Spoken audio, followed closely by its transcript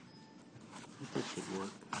This should work.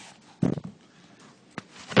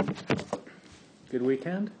 Good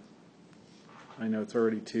weekend? I know it's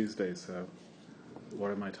already Tuesday, so what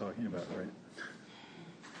am I talking about, right?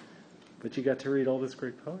 But you got to read all this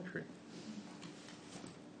great poetry.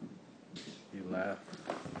 You laugh.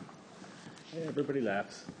 Hey, everybody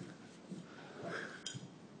laughs.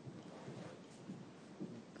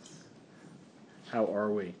 How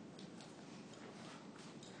are we?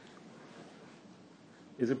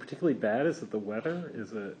 Is it particularly bad? Is it the weather?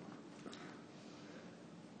 Is it...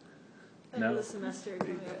 End of No? the semester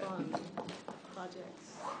coming up on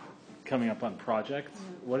projects. Coming up on projects?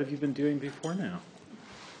 Yeah. What have you been doing before now?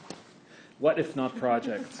 What if not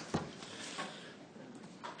projects?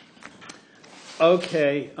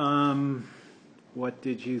 Okay, what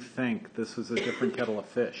did you think? This was a different kettle of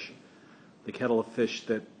fish. The kettle of fish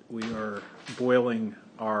that we are boiling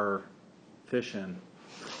our fish in.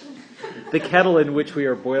 The kettle in which we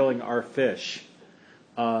are boiling our fish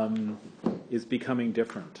is becoming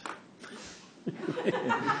different.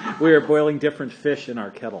 We are boiling different fish in our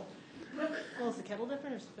kettle. Well, is the kettle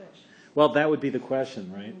different or is the fish? Well, that would be the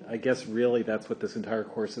question, right? I guess really that's what this entire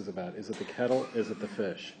course is about. Is it the kettle? Is it the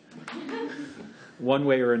fish? One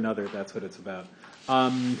way or another, that's what it's about.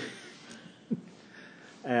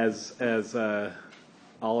 As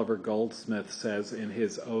Oliver Goldsmith says in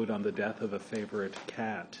his Ode on the Death of a Favorite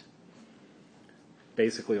Cat,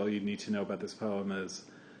 basically all you need to know about this poem is,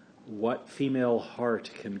 what female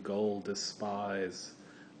heart can gold despise?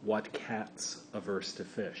 What cat's averse to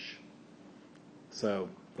fish? So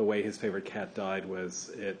the way his favorite cat died was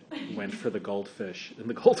it went for the goldfish in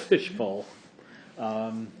the goldfish bowl.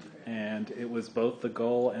 And it was both the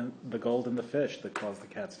gold and the fish that caused the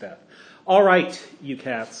cat's death. All right, you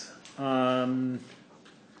cats.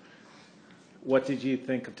 What did you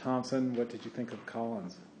think of Thomson? What did you think of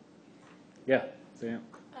Collins? Yeah, Sam.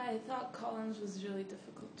 I thought Collins was really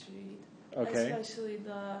difficult to read. Okay. Especially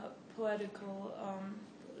the poetical,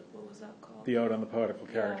 what was that called? The Ode on the Poetical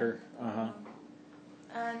Character. Yeah. Uh-huh.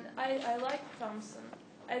 And I liked Thomson.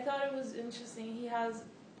 I thought it was interesting. He has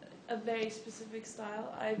a very specific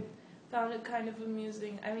style. I found it kind of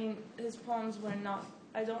amusing. I mean, his poems were not,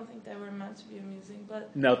 I don't think they were meant to be amusing,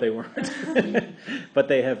 but... No, they weren't. But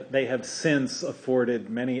they have since afforded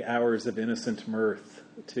many hours of innocent mirth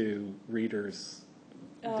to readers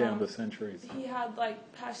down the centuries. He had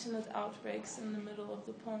like passionate outbreaks in the middle of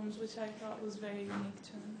the poems, which I thought was very unique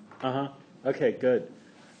to him. Uh-huh. Okay, good.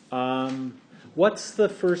 What's the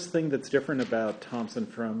first thing that's different about Thomson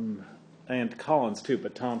from, and Collins too,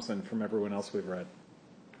 but Thomson from everyone else we've read?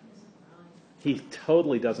 He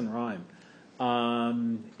totally doesn't rhyme.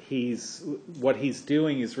 What he's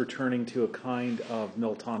doing is returning to a kind of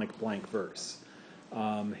Miltonic blank verse.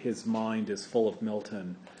 His mind is full of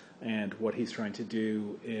Milton, and what he's trying to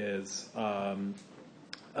do is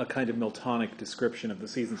a kind of Miltonic description of the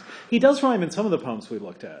seasons. He does rhyme in some of the poems we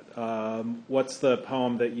looked at. What's the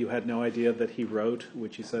poem that you had no idea that he wrote,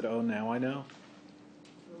 which you said, oh, now I know?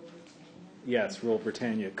 Rule Britannia. Yes, Rule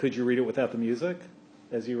Britannia. Could you read it without the music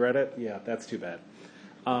as you read it? Yeah, that's too bad.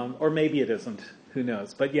 Or maybe it isn't. Who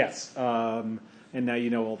knows? But yes, and now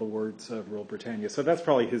you know all the words of Rule Britannia. So that's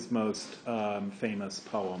probably his most famous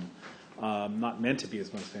poem. Not meant to be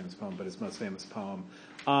his most famous poem, but his most famous poem.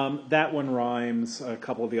 That one rhymes. A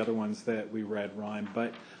couple of the other ones that we read rhyme.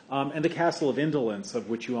 But and the Castle of Indolence, of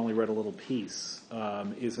which you only read a little piece,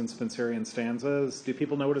 is in Spenserian stanzas. Do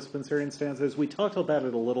people know what a Spenserian stanza is? We talked about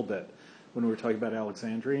it a little bit when we were talking about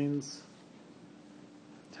Alexandrines.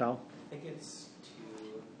 Tal? I think it's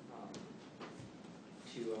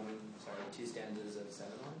two stanzas of 7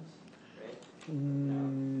 lines, right?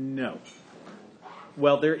 No.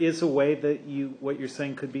 Well, there is a way that what you're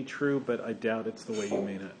saying could be true, but I doubt it's the way you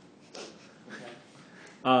mean it. Okay.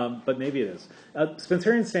 But maybe it is.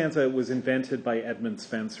 Spenserian stanza was invented by Edmund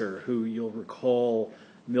Spenser, who you'll recall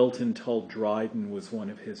Milton told Dryden was one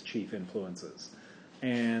of his chief influences.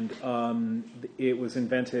 And it was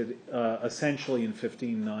invented essentially in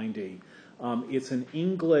 1590. It's an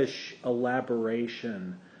English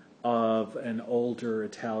elaboration of an older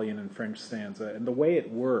Italian and French stanza. And the way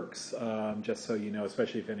it works, just so you know,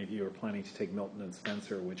 especially if any of you are planning to take Milton and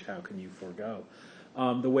Spenser, which how can you forego?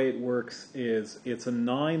 The way it works is it's a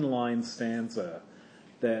 9-line stanza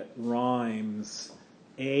that rhymes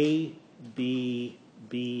A, B,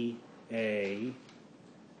 B, A,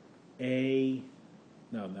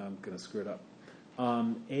 no, now I'm going to screw it up.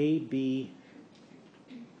 A, B,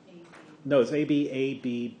 no, it's A, B, A,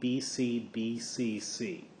 B, B, C, B, C,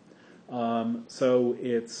 C. So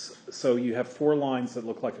you have 4 lines that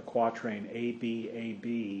look like a quatrain, A,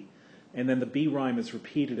 B, and then the B rhyme is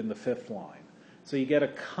repeated in the 5th line. So you get a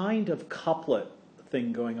kind of couplet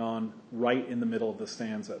thing going on right in the middle of the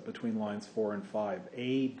stanza between lines 4 and 5.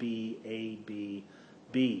 A, B, A, B,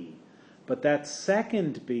 B. But that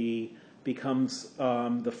second B becomes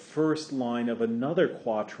the first line of another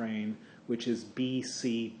quatrain, which is B,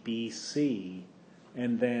 C, B, C,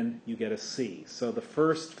 and then you get a C. So the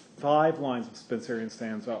first 5 lines of Spenserian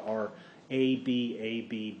stanza are A, B, A,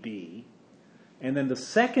 B, B. And then the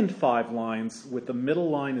second 5 lines, with the middle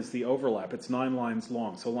line is the overlap. It's 9 lines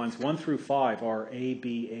long. So lines 1 through 5 are A,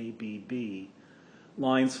 B, A, B, B.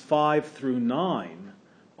 Lines 5 through 9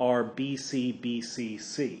 are B, C, B, C,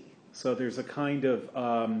 C. So there's a kind of,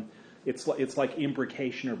 it's like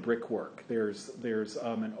imbrication or brickwork. There's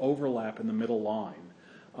an overlap in the middle line.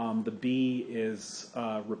 The B is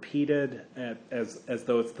repeated as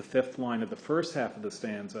though it's the 5th line of the first half of the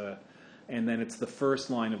stanza, and then it's the first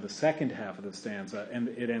line of the second half of the stanza, and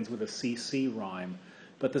it ends with a CC rhyme.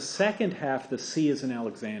 But the second half, the C is an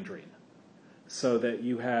Alexandrine, so that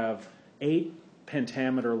you have 8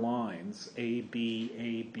 pentameter lines, A, B,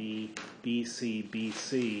 A, B, B, C, B,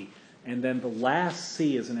 C, and then the last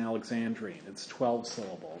C is an Alexandrine. It's 12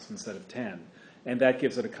 syllables instead of 10, and that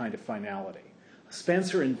gives it a kind of finality.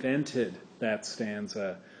 Spenser invented that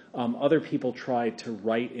stanza. Other people tried to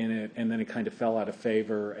write in it, and then it kind of fell out of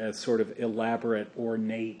favor as sort of elaborate,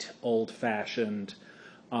 ornate, old-fashioned,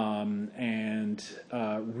 and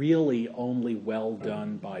really only well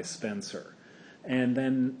done by Spenser. And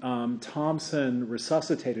then Thomson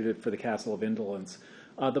resuscitated it for the Castle of Indolence.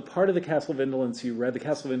 The part of the Castle of Indolence you read, the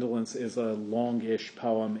Castle of Indolence is a longish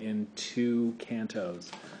poem in 2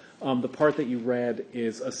 cantos. The part that you read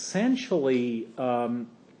is essentially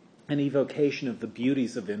an evocation of the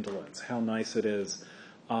beauties of indolence, how nice it is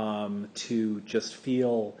to just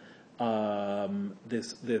feel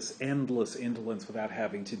this endless indolence without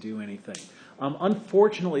having to do anything.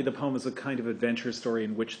 Unfortunately, the poem is a kind of adventure story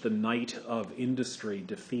in which the knight of industry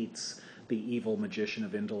defeats the evil magician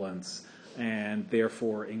of indolence, and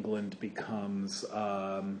therefore England becomes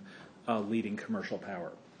a leading commercial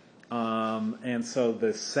power. And so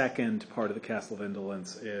the second part of the Castle of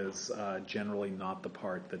Indolence is generally not the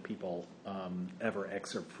part that people ever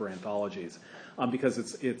excerpt for anthologies, because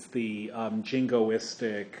it's the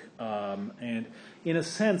jingoistic and, in a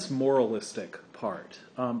sense, moralistic part.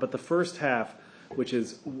 But the first half,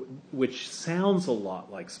 which sounds a lot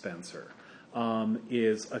like Spenser,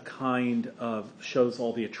 is a kind of shows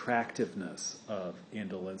all the attractiveness of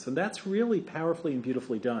indolence, and that's really powerfully and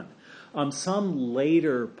beautifully done. Some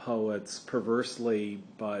later poets, perversely,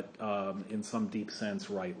 but in some deep sense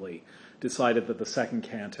rightly, decided that the second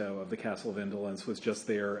canto of the Castle of Indolence was just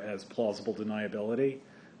there as plausible deniability.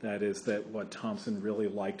 That is, that what Thomson really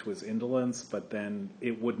liked was indolence, but then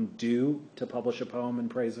it wouldn't do to publish a poem in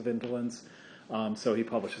praise of indolence. So he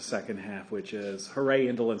published a second half, which is, hooray,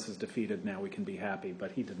 indolence is defeated, now we can be happy,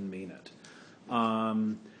 but he didn't mean it.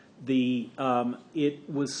 It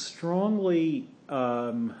was strongly...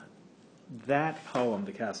 that poem,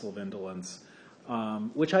 The Castle of Indolence,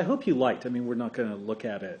 which I hope you liked. I mean, we're not going to look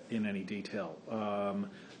at it in any detail,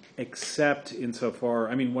 except insofar,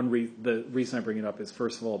 I mean, the reason I bring it up is,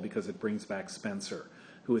 first of all, because it brings back Spenser,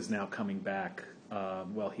 who is now coming back,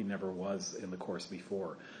 well, he never was in the course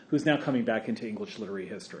before, who's now coming back into English literary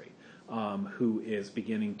history, who is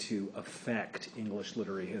beginning to affect English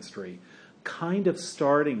literary history, kind of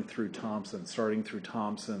starting through Thomson's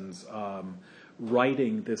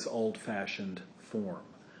writing this old-fashioned form,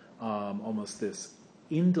 almost this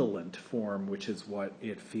indolent form, which is what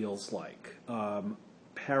it feels like.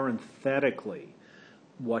 Parenthetically,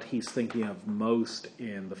 what he's thinking of most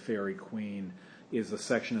in The Faerie Queene is a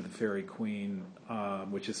section of The Faerie Queene,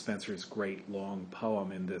 which is Spenser's great long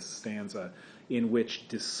poem in this stanza, in which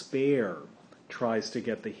despair tries to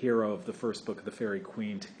get the hero of the first book of The Faerie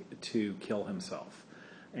Queene to kill himself.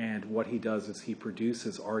 And what he does is he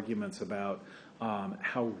produces arguments about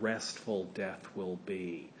how restful death will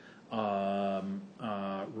be.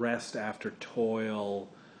 Rest after toil,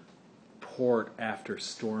 port after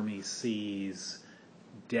stormy seas,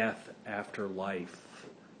 death after life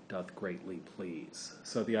doth greatly please.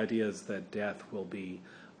 So the idea is that death will be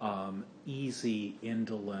easy,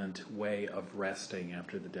 indolent way of resting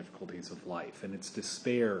after the difficulties of life. And it's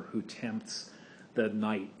despair who tempts the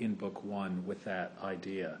knight in Book 1 with that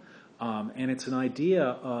idea. And it's an idea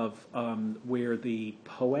of where the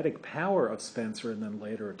poetic power of Spenser and then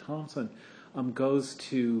later Thomson goes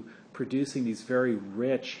to producing these very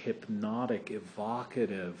rich, hypnotic,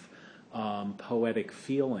 evocative, poetic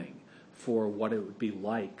feeling for what it would be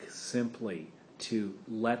like simply to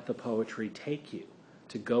let the poetry take you,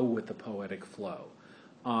 to go with the poetic flow.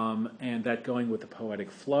 And that going with the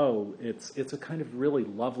poetic flow, it's a kind of really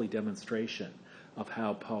lovely demonstration of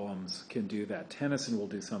how poems can do that. Tennyson will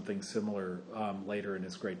do something similar later in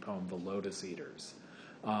his great poem, The Lotus Eaters,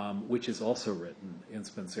 which is also written in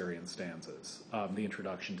Spenserian stanzas. The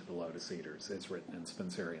introduction to The Lotus Eaters is written in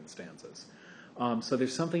Spenserian stanzas. So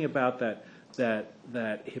there's something about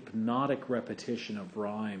that hypnotic repetition of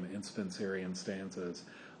rhyme in Spenserian stanzas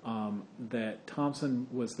that Thomson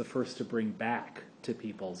was the first to bring back to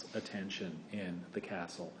people's attention in The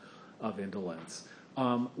Castle of Indolence.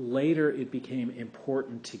 Later, it became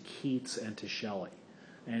important to Keats and to Shelley.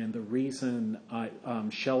 And the reason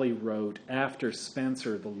Shelley wrote, after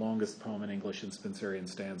Spenser, the longest poem in English in Spenserian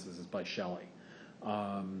stanzas is by Shelley.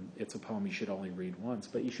 It's a poem you should only read once,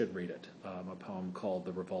 but you should read it. A poem called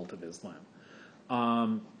The Revolt of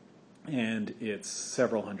Islam. And it's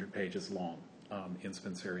several hundred pages long in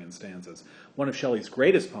Spenserian stanzas. One of Shelley's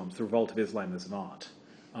greatest poems, The Revolt of Islam, is not.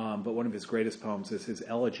 But one of his greatest poems is his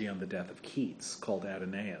elegy on the death of Keats, called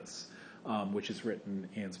Adonais, which is written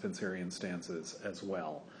in Spenserian stanzas as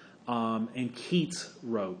well. And Keats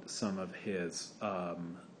wrote some of his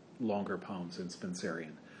longer poems in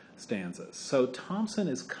Spenserian stanzas. So Thomson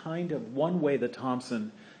is kind of one way that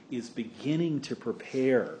Thomson is beginning to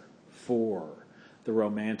prepare for the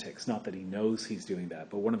Romantics. Not that he knows he's doing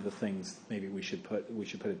that, but one of the things, maybe we should put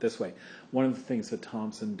it this way, one of the things that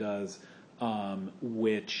Thomson does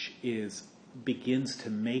which begins to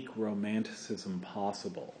make Romanticism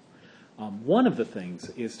possible. One of the things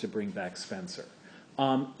is to bring back Spenser.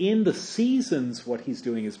 In the seasons, what he's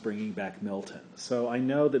doing is bringing back Milton. So I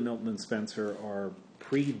know that Milton and Spenser are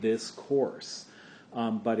pre this course,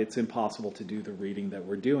 but it's impossible to do the reading that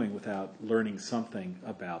we're doing without learning something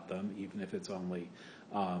about them, even if it's only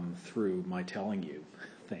through my telling you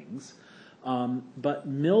things. But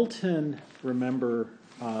Milton, remember,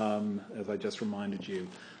 as I just reminded you,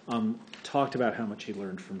 talked about how much he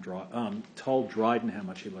learned from told Dryden how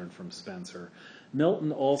much he learned from Spenser.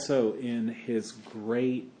 Milton also, in his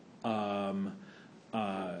great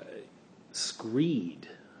screed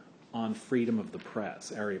on freedom of the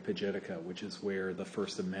press, Areopagitica, which is where the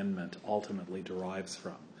First Amendment ultimately derives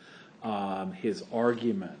from, his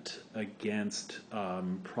argument against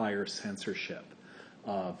prior censorship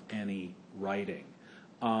of any writing,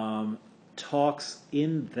 talks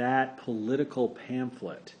in that political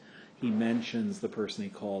pamphlet. He mentions the person he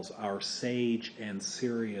calls our sage and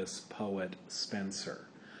serious poet Spenser,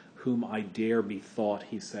 whom I dare be thought,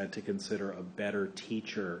 he said, to consider a better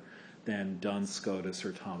teacher than Duns Scotus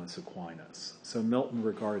or Thomas Aquinas. So Milton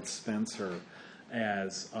regards Spenser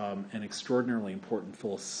as an extraordinarily important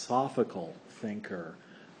philosophical thinker,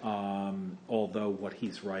 although what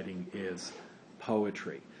he's writing is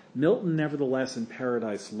poetry. Milton, nevertheless, in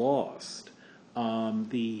Paradise Lost,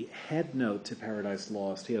 the head note to Paradise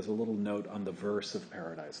Lost, he has a little note on the verse of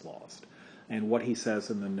Paradise Lost. And what he says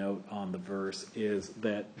in the note on the verse is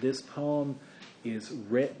that this poem is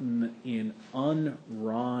written in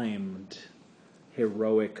unrhymed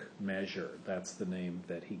heroic measure. That's the name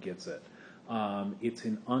that he gives it. It's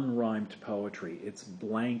in unrhymed poetry. It's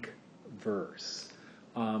blank verse.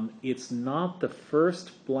 It's not the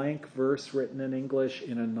first blank verse written in English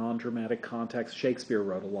in a non-dramatic context. Shakespeare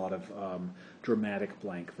wrote a lot of dramatic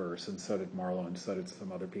blank verse, and so did Marlowe, and so did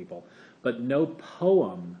some other people. But no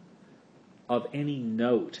poem of any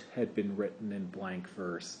note had been written in blank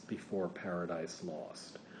verse before Paradise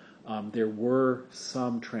Lost. There were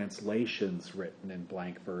some translations written in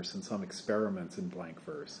blank verse and some experiments in blank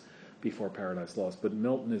verse before Paradise Lost, but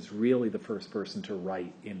Milton is really the first person to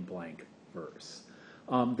write in blank verse.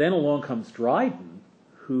 Then along comes Dryden,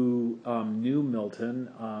 who knew Milton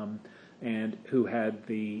and who had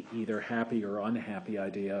the either happy or unhappy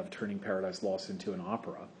idea of turning Paradise Lost into an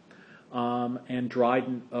opera. And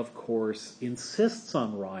Dryden, of course, insists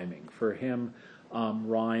on rhyming. For him,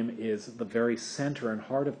 rhyme is the very center and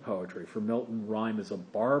heart of poetry. For Milton, rhyme is a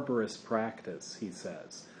barbarous practice, he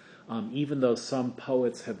says. Even though some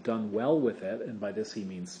poets have done well with it, and by this he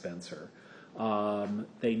means Spenser,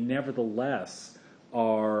 they nevertheless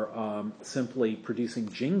are simply producing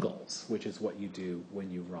jingles, which is what you do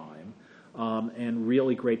when you rhyme. And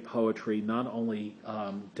really great poetry not only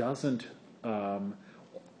doesn't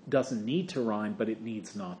need to rhyme, but it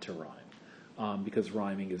needs not to rhyme, because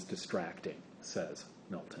rhyming is distracting, says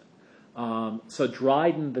Milton. So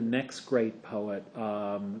Dryden, the next great poet,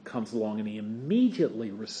 comes along and he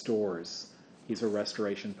immediately restores, he's a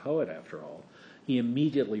restoration poet after all, he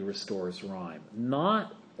immediately restores rhyme.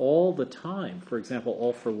 Not all the time. For example,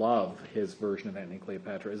 All for Love, his version of Antony and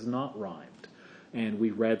Cleopatra, is not rhymed. And we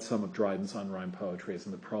read some of Dryden's unrhymed poetry as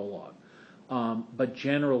in the prologue. But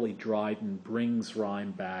generally, Dryden brings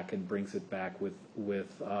rhyme back and brings it back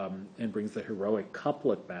and brings the heroic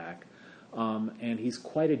couplet back. And he's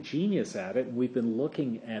quite a genius at it. And we've been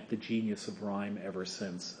looking at the genius of rhyme ever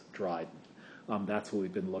since Dryden. That's what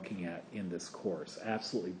we've been looking at in this course.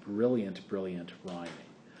 Absolutely brilliant, brilliant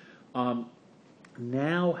rhyming.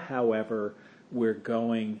 Now, however, we're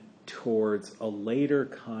going towards a later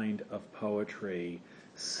kind of poetry,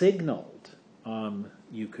 signaled,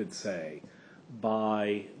 you could say,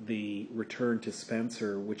 by the return to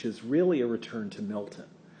Spenser, which is really a return to Milton.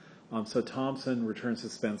 So Thomson returns to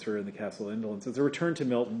Spenser in the Castle of Indolence. It's a return to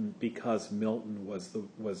Milton because Milton was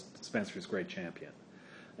Spenser's great champion.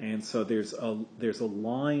 And so there's a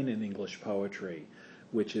line in English poetry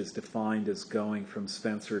which is defined as going from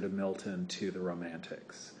Spenser to Milton to the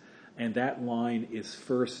Romantics. And that line is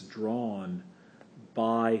first drawn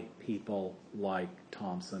by people like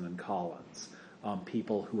Thomson and Collins,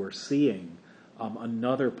 people who are seeing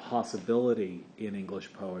another possibility in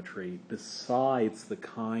English poetry besides the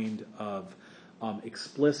kind of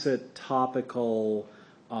explicit, topical,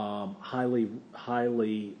 highly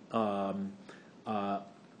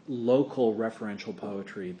local referential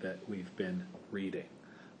poetry that we've been reading.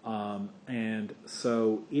 And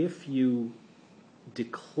so if you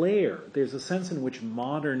declare, there's a sense in which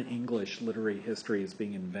modern English literary history is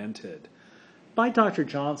being invented by Dr.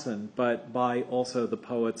 Johnson, but by also the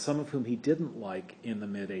poets, some of whom he didn't like in the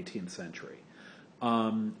mid-18th century.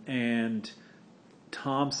 And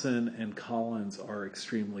Thomson and Collins are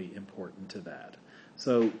extremely important to that.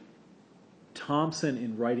 So Thomson,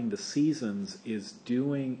 in writing The Seasons, is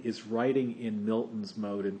writing in Milton's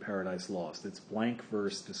mode in Paradise Lost. It's blank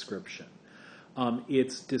verse description.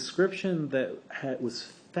 It's description that was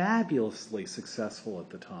fabulously successful at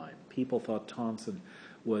the time. People thought Thomson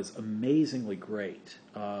was amazingly great,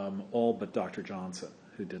 all but Dr. Johnson,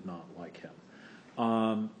 who did not like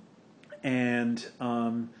him.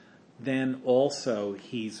 Then also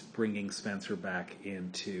he's bringing Spenser back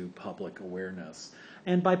into public awareness.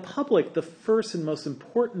 And by public, the first and most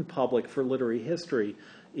important public for literary history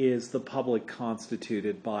is the public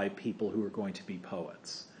constituted by people who are going to be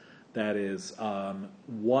poets. That is,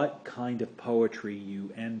 what kind of poetry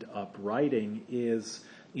you end up writing is,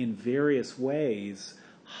 in various ways,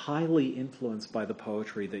 highly influenced by the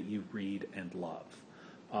poetry that you read and love.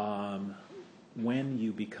 When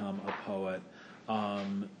you become a poet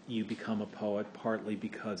partly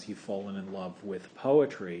because you've fallen in love with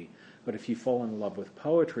poetry. But if you fall in love with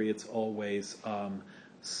poetry, it's always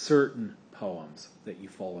certain poems that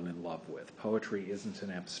you've fallen in love with. Poetry isn't an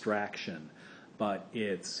abstraction, but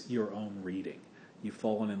it's your own reading. You've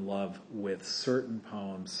fallen in love with certain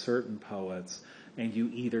poems, certain poets, and you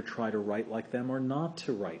either try to write like them or not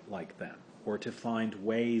to write like them, or to find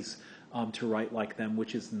ways to write like them,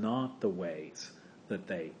 which is not the ways that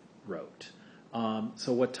they wrote.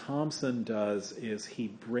 So what Thomson does is he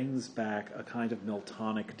brings back a kind of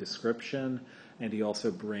Miltonic description, and he also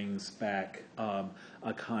brings back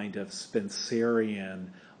a kind of Spenserian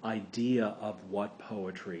idea of what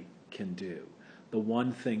poetry can do. The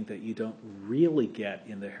one thing that you don't really get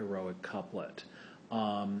in the heroic couplet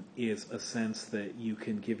is a sense that you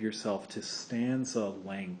can give yourself to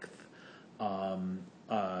stanza-length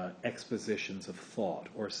expositions of thought,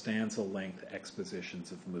 or stanza-length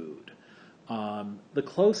expositions of mood. The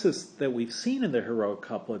closest that we've seen in the heroic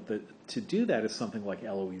couplet to do that is something like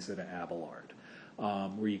Eloisa to Abelard,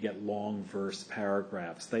 where you get long verse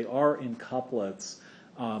paragraphs. They are in couplets,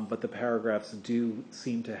 but the paragraphs do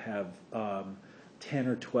seem to have 10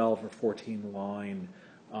 or 12 or 14 line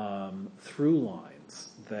through lines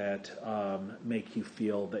that make you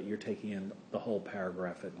feel that you're taking in the whole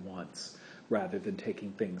paragraph at once, rather than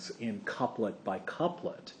taking things in couplet by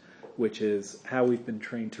couplet, which is how we've been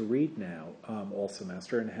trained to read now all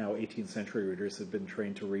semester, and how 18th century readers have been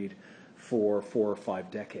trained to read for 4 or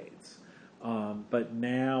 5 decades. But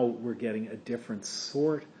now we're getting a different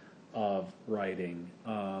sort of writing,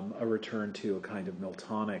 a return to a kind of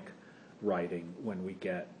Miltonic writing when we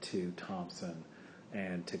get to Thomson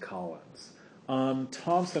and to Collins.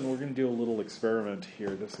 Thomson, we're going to do a little experiment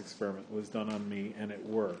here. This experiment was done on me, and it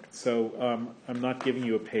worked. So I'm not giving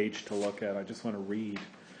you a page to look at. I just want to read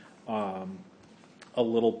a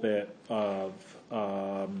little bit of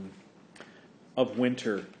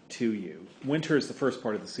Winter to you. Winter is the first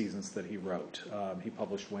part of the Seasons that he wrote. He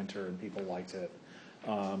published Winter, and people liked it.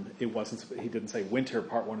 It wasn't. He didn't say Winter,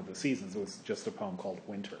 part 1 of the Seasons. It was just a poem called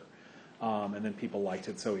Winter. And then people liked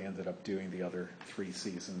it, so he ended up doing the other 3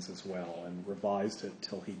 seasons as well, and revised it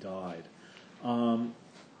till he died.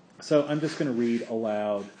 So I'm just going to read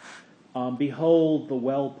aloud. Behold, the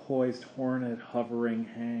well-poised hornet hovering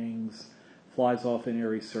hangs, flies off in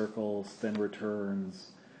airy circles, then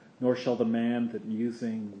returns. Nor shall the man that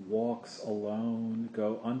musing walks alone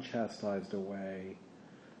go unchastised away.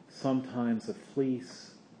 Sometimes a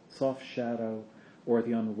fleece, soft shadow, or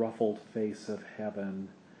the unruffled face of heaven,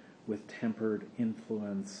 with tempered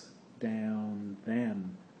influence down,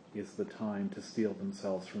 then is the time to steal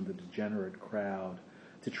themselves from the degenerate crowd,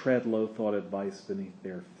 to tread low-thought advice beneath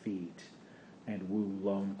their feet, and woo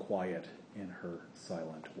lone quiet in her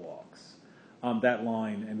silent walks. That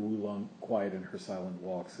line, and woo lone quiet in her silent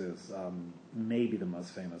walks, is maybe the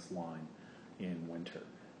most famous line in Winter.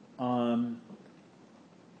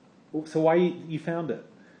 So why you found it?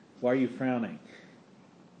 Why are you frowning?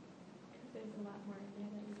 There's a lot more in there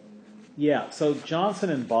that you didn't. Yeah, so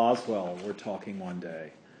Johnson and Boswell were talking one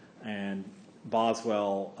day, and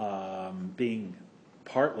Boswell, being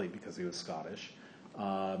partly because he was Scottish,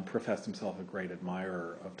 professed himself a great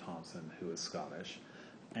admirer of Thomson, who is Scottish.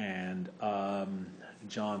 And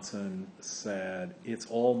Johnson said, it's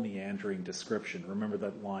all meandering description. Remember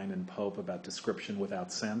that line in Pope about description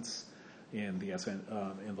without sense in the essay,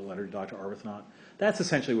 in the letter to Dr. Arbuthnot? That's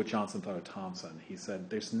essentially what Johnson thought of Thomson. He said,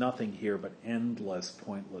 there's nothing here but endless,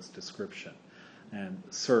 pointless description. And,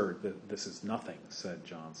 sir, this is nothing, said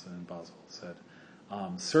Johnson. And Boswell said,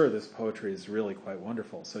 sir, this poetry is really quite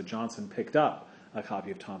wonderful. So Johnson picked up a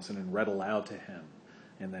copy of Thomson and read aloud to him.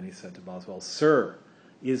 And then he said to Boswell, sir,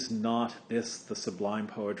 is not this the sublime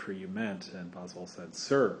poetry you meant? And Boswell said,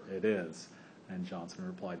 sir, it is. And Johnson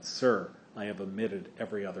replied, sir, I have omitted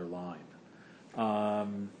every other line.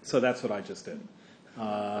 So that's what I just did,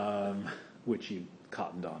 which you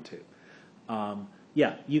cottoned onto.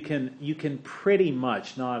 Yeah, you can pretty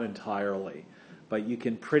much, not entirely, but you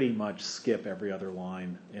can pretty much skip every other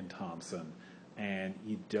line in Thomson, and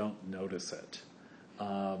you don't notice it.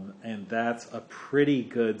 And that's a pretty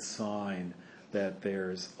good sign that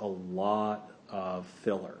there's a lot of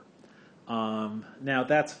filler. Now,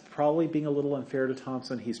 that's probably being a little unfair to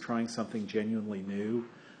Thomson. He's trying something genuinely new,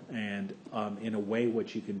 and in a way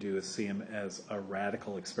what you can do is see him as a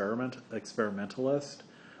radical experimentalist.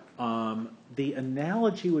 The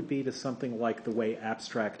analogy would be to something like the way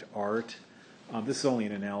abstract art, this is only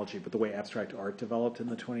an analogy, but the way abstract art developed in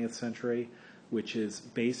the 20th century, which is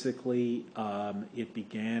basically it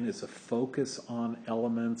began as a focus on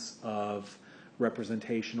elements of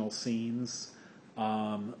representational scenes,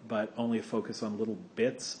 but only a focus on little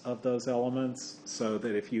bits of those elements, so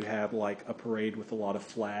that if you have like a parade with a lot of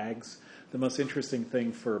flags, the most interesting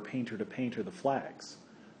thing for a painter to paint are the flags,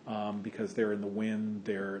 because they're in the wind.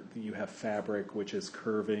 You have fabric which is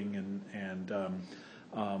curving and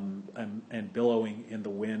billowing in the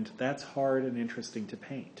wind. That's hard and interesting to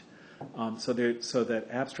paint. So that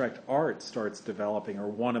abstract art starts developing, or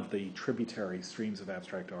one of the tributary streams of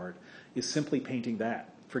abstract art is simply painting that.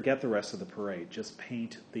 Forget the rest of the parade. Just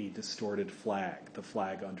paint the distorted flag, the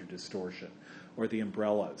flag under distortion, or the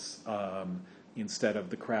umbrellas. Instead of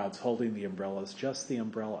the crowds holding the umbrellas, just the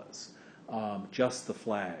umbrellas, just the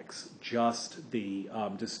flags, just the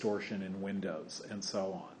distortion in windows, and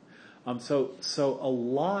so on. So a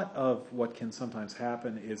lot of what can sometimes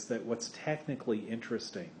happen is that what's technically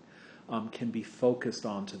interesting can be focused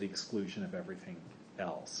on to the exclusion of everything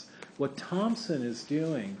else. What Thomson is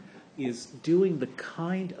doing the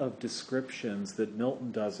kind of descriptions that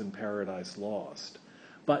Milton does in Paradise Lost,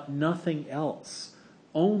 but nothing else,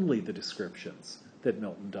 only the descriptions that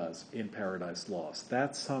Milton does in Paradise Lost.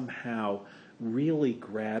 That somehow really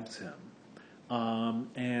grabs him.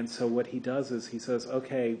 And so what he does is he says,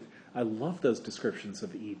 okay, I love those descriptions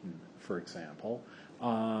of Eden, for example.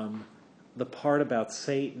 The part about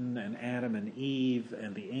Satan and Adam and Eve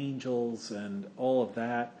and the angels and all of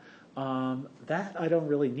that, that I don't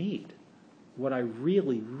really need. What I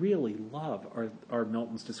really, really love are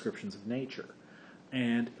Milton's descriptions of nature.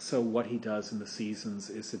 And so what he does in the seasons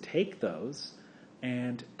is to take those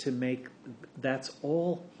and to make, that's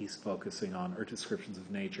all he's focusing on, are descriptions of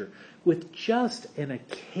nature, with just an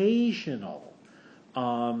occasional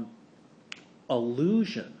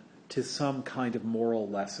allusion to some kind of moral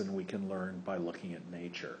lesson we can learn by looking at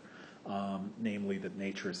nature, namely that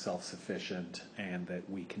nature is self-sufficient and that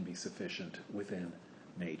we can be sufficient within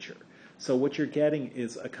nature. So what you're getting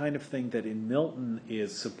is a kind of thing that in Milton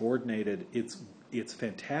is subordinated. It's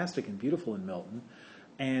fantastic and beautiful in Milton,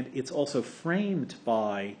 and it's also framed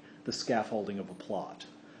by the scaffolding of a plot.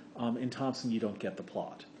 In Thomson, you don't get the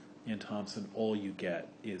plot. In Thomson, all you get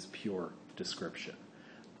is pure description.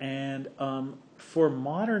 And for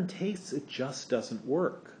modern tastes, it just doesn't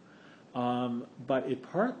work. But it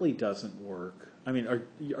partly doesn't work. I mean, are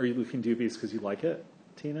you looking dubious because you like it,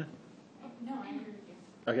 Tina? No, I agree with you.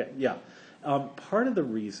 Okay, yeah. Part of the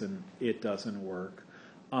reason it doesn't work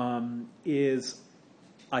is,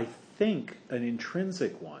 I think, an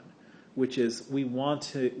intrinsic one, which is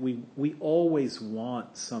we always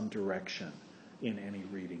want some direction in any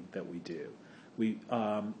reading that we do.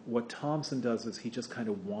 What Thomson does is he just kind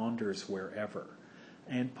of wanders wherever.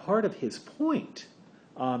 And part of his point,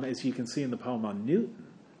 as you can see in the poem on Newton,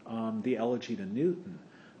 the Elegy to Newton,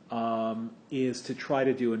 is to try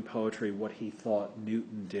to do in poetry what he thought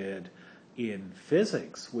Newton did in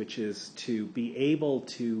physics, which is to be able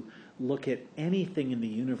to look at anything in the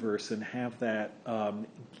universe and have that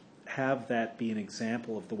be an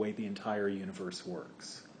example of the way the entire universe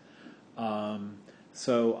works.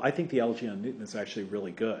 So I think the Elegy on Newton is actually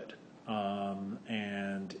really good,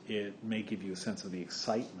 and it may give you a sense of the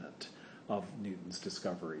excitement of Newton's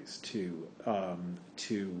discoveries to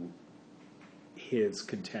his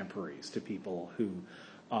contemporaries, to people who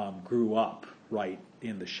grew up right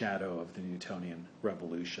in the shadow of the Newtonian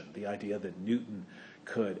revolution. The idea that Newton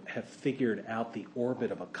could have figured out the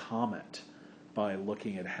orbit of a comet by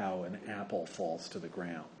looking at how an apple falls to the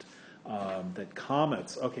ground. That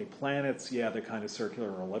comets, okay, planets, yeah, they're kind of circular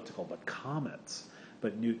or elliptical,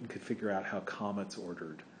 but Newton could figure out how comets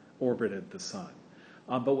orbited the sun.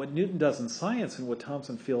 But what Newton does in science, and what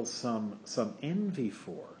Thomson feels some envy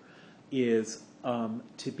for, is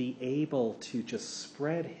to be able to just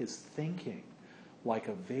spread his thinking like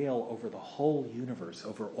a veil over the whole universe,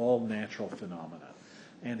 over all natural phenomena.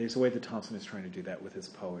 And there's a way that Thomson is trying to do that with his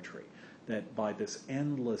poetry, that by this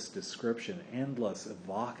endless description, endless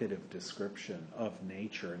evocative description of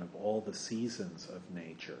nature and of all the seasons of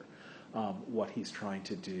nature, what he's trying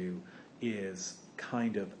to do is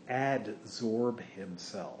kind of adsorb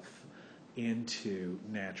himself into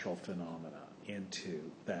natural phenomena, into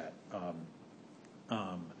that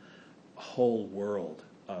whole world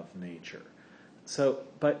of nature. So,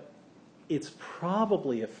 but it's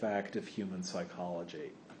probably a fact of human psychology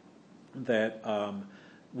that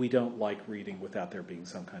we don't like reading without there being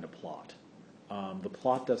some kind of plot. The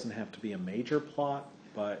plot doesn't have to be a major plot,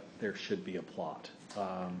 but there should be a plot.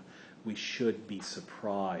 We should be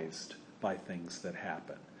surprised by things that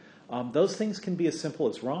happen. Those things can be as simple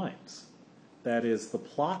as rhymes. That is, the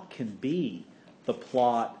plot can be the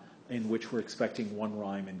plot in which we're expecting one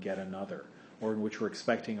rhyme and get another, or in which we're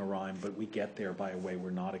expecting a rhyme but we get there by a way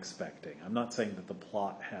we're not expecting. I'm not saying that the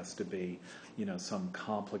plot has to be, some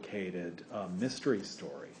complicated mystery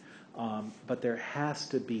story, but there has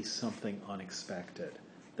to be something unexpected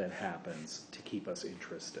that happens to keep us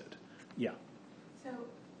interested. Yeah.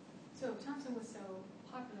 So if Thomson was so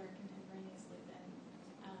popular contemporaneously, then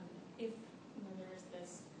if there's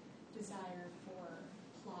this desire for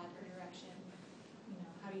plot or direction,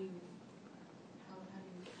 how do you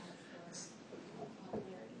account for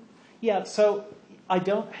popularity? Yeah, so I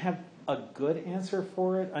don't have a good answer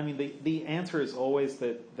for it. I mean, the answer is always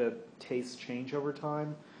that tastes change over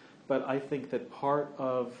time, but I think that part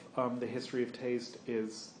of the history of taste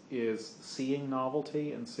is seeing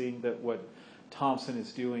novelty and seeing that what Thomson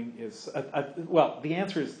is doing is the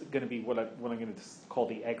answer is going to be what I'm going to call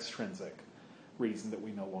the extrinsic reason that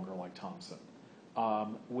we no longer like Thomson,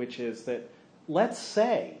 which is that let's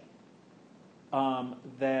say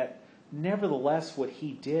that nevertheless what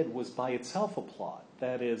he did was by itself a plot.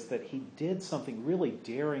 That is, that he did something really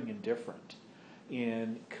daring and different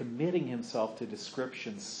in committing himself to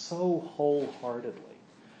description so wholeheartedly,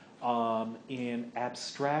 in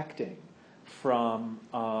abstracting from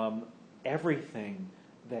everything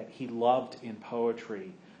that he loved in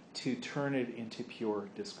poetry to turn it into pure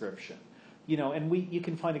description. And you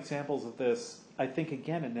can find examples of this. I think,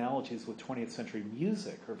 again, analogies with 20th century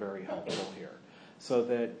music are very helpful here, so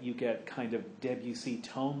that you get kind of Debussy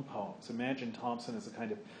tone poems. Imagine Thomson as a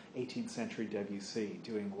kind of 18th century Debussy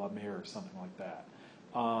doing La Mer or something like that.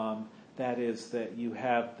 That is, that you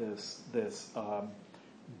have this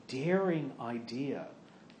daring idea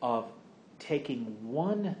of taking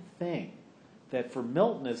one thing that for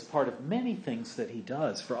Milton is part of many things that he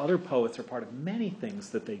does, for other poets are part of many things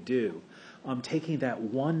that they do, taking that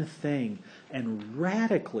one thing and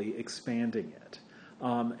radically expanding it.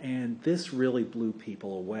 And this really blew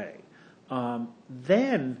people away.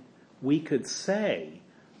 Then we could say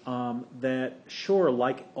that, sure,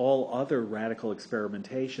 like all other radical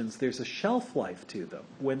experimentations, there's a shelf life to them.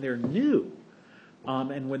 When they're new,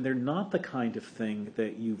 and when they're not the kind of thing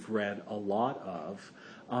that you've read a lot of,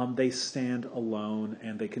 they stand alone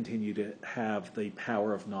and they continue to have the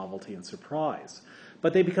power of novelty and surprise.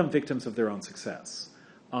 But they become victims of their own success.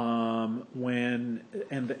 And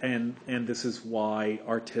this is why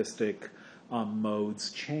artistic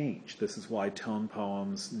modes change. This is why tone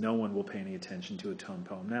poems, no one will pay any attention to a tone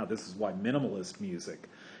poem now. This is why minimalist music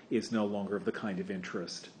is no longer of the kind of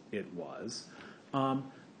interest it was.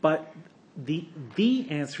 But the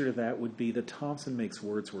answer to that would be that Thomson makes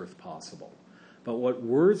Wordsworth possible. But what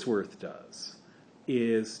Wordsworth does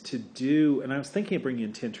is to do, and I was thinking of bringing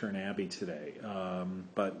in Tintern Abbey today,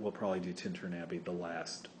 but we'll probably do Tintern Abbey the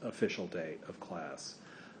last official day of class,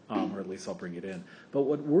 or at least I'll bring it in. But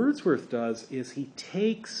what Wordsworth does is he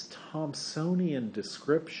takes Thomsonian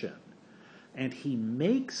description and he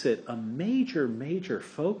makes it a major, major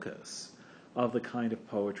focus of the kind of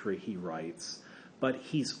poetry he writes, but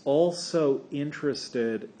he's also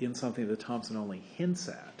interested in something that Thomson only hints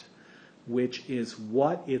at, which is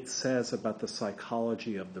what it says about the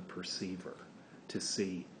psychology of the perceiver to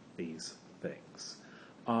see these things.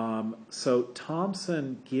 So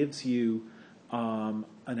Thomson gives you an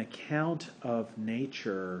account of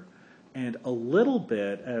nature, and a little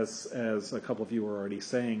bit, as a couple of you were already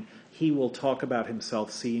saying, he will talk about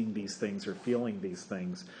himself seeing these things or feeling these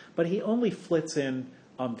things, but he only flits in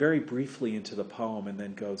very briefly into the poem and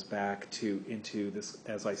then goes back into this,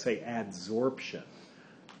 as I say, adsorption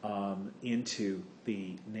into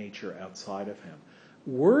the nature outside of him.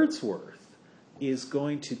 Wordsworth is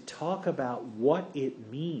going to talk about what it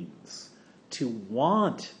means to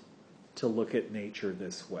want to look at nature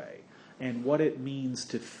this way, and what it means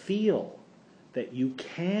to feel that you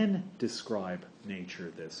can describe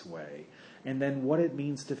nature this way, and then what it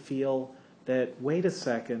means to feel that, wait a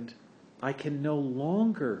second, I can no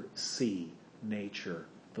longer see nature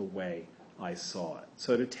the way I saw it.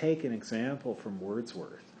 So to take an example from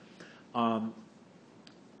Wordsworth,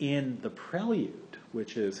 in the Prelude,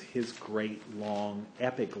 which is his great long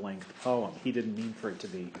epic-length poem, he didn't mean for it to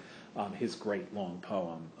be his great long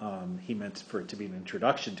poem. He meant for it to be an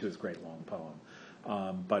introduction to his great long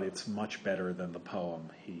poem, but it's much better than the poem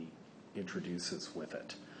he introduces with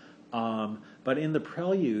it. But in the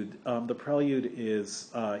Prelude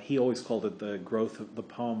is, he always called it the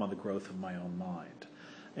poem on the growth of my own mind.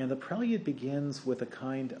 And the Prelude begins with a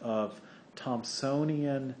kind of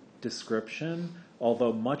Thomsonian description,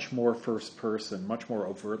 although much more first person, much more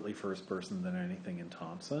overtly first person than anything in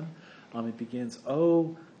Thomson. It begins,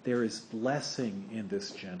 oh, there is blessing in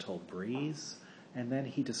this gentle breeze. And then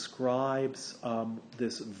he describes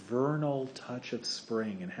this vernal touch of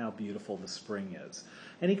spring and how beautiful the spring is.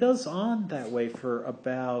 And he goes on that way for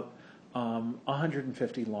about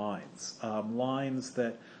 150 lines, lines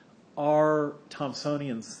that are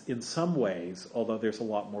Thomsonians in some ways, although there's a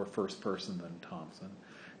lot more first person than Thomson.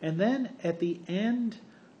 And then at the end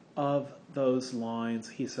of those lines,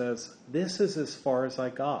 he says, this is as far as I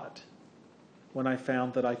got when I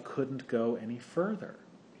found that I couldn't go any further.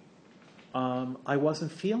 I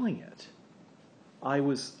wasn't feeling it. I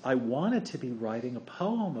wanted to be writing a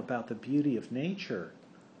poem about the beauty of nature,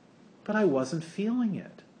 but I wasn't feeling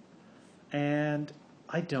it. And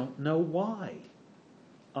I don't know why.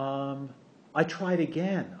 I tried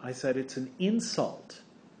again. I said, it's an insult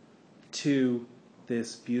to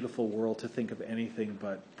this beautiful world to think of anything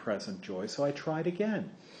but present joy. So I tried again.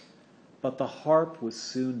 But the harp was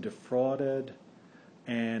soon defrauded,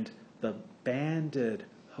 and the banded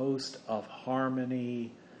host of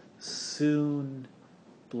harmony soon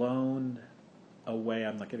blown away,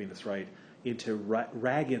 I'm not getting this right, into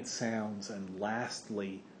ragged sounds and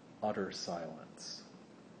lastly utter silence.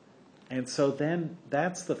 And so then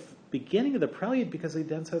that's the beginning of the Prelude, because he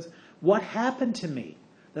then says, what happened to me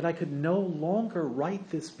that I could no longer write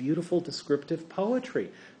this beautiful descriptive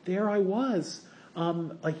poetry? There I was,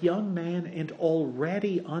 a young man and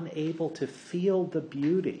already unable to feel the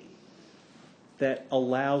beauty that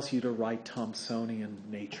allows you to write Thomsonian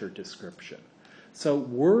nature description. So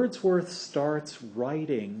Wordsworth starts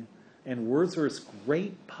writing, and Wordsworth's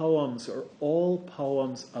great poems are all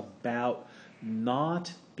poems about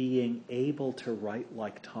not being able to write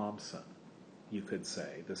like Thomson, you could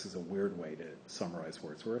say. This is a weird way to summarize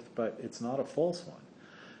Wordsworth, but it's not a false one.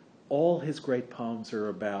 All his great poems are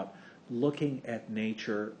about looking at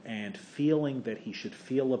nature and feeling that he should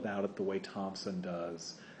feel about it the way Thomson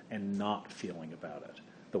does, and not feeling about it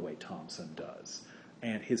the way Thomson does.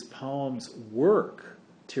 And his poems work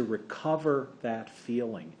to recover that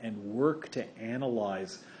feeling and work to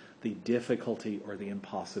analyze the difficulty or the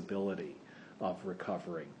impossibility of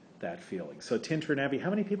recovering that feeling. So Tintern Abbey, how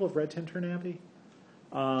many people have read Tintern Abbey?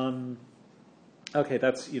 Okay,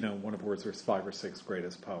 that's one of Wordsworth's 5 or 6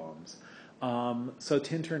 greatest poems. So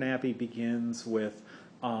Tintern Abbey begins with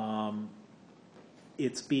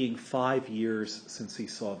it's being 5 years since he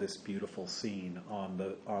saw this beautiful scene on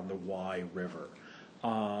the Wye River.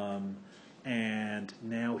 and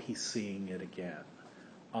now he's seeing it again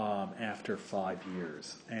after 5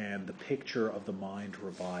 years, and the picture of the mind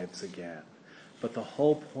revives again. But the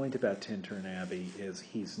whole point about Tintern Abbey is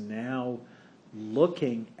he's now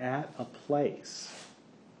looking at a place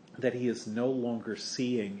that he is no longer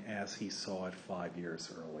seeing as he saw it 5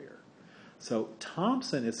 years earlier. So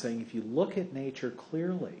Thomson is saying, if you look at nature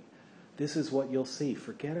clearly, this is what you'll see.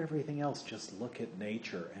 Forget everything else. Just look at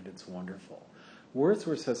nature, and it's wonderful.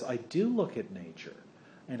 Wordsworth says, I do look at nature,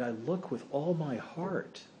 and I look with all my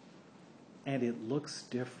heart, and it looks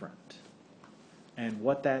different. And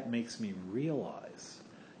what that makes me realize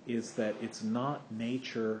is that it's not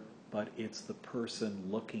nature, but it's the person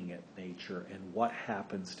looking at nature and what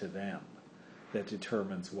happens to them that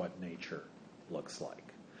determines what nature looks like.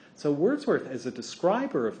 So Wordsworth, as a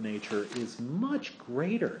describer of nature, is much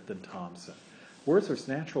greater than Thomson. Wordsworth's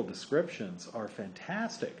natural descriptions are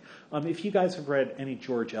fantastic. If you guys have read any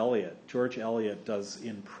George Eliot does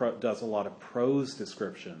a lot of prose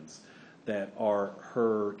descriptions that are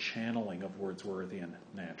her channeling of Wordsworthian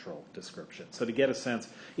natural description. So to get a sense,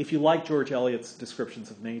 if you like George Eliot's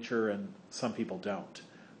descriptions of nature, and some people don't,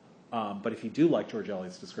 but if you do like George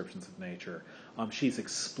Eliot's descriptions of nature, she's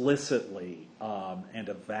explicitly and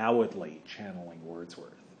avowedly channeling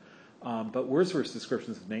Wordsworth. But Wordsworth's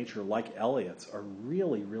descriptions of nature, like Eliot's, are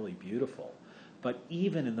really, really beautiful. But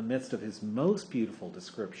even in the midst of his most beautiful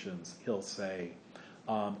descriptions, he'll say,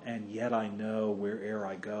 and yet I know where'er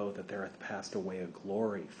I go that there hath passed away a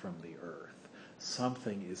glory from the earth.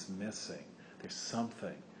 Something is missing. There's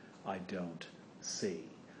something I don't see.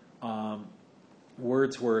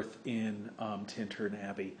 Wordsworth in Tintern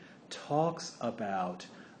Abbey talks about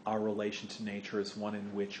our relation to nature as one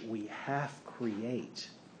in which we half create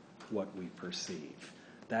what we perceive.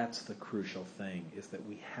 That's the crucial thing, is that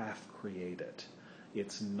we half create it.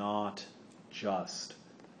 It's not just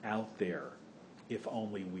out there, if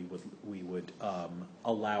only we would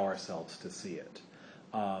allow ourselves to see it.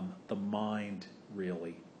 The mind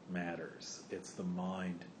really matters. It's the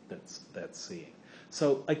mind that's seeing.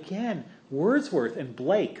 So again, Wordsworth and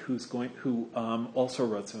Blake, who also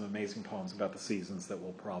wrote some amazing poems about the seasons that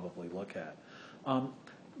we'll probably look at.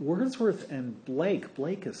 Wordsworth and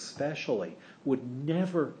Blake especially, would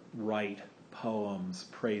never write poems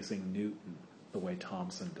praising Newton the way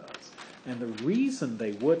Thomson does. And the reason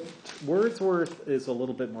they wouldn't, Wordsworth is a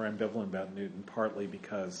little bit more ambivalent about Newton, partly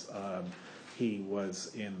because he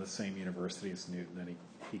was in the same university as Newton, and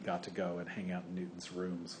he got to go and hang out in Newton's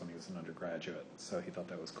rooms when he was an undergraduate, so he thought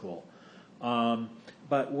that was cool.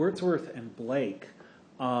 But Wordsworth and Blake,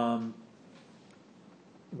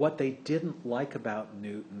 what they didn't like about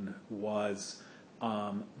Newton was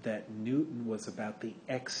that Newton was about the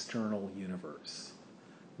external universe,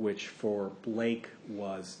 which for Blake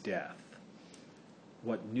was death.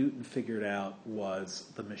 What Newton figured out was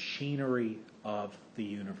the machinery of the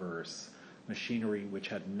universe, machinery which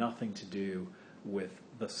had nothing to do with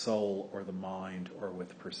the soul or the mind or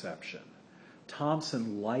with perception.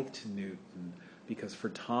 Thomson liked Newton because for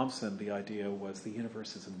Thomson the idea was the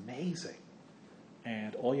universe is amazing,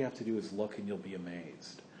 and all you have to do is look and you'll be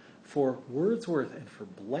amazed. For Wordsworth and for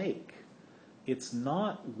Blake, it's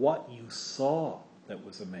not what you saw that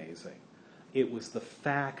was amazing. It was the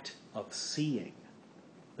fact of seeing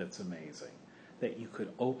that's amazing, that you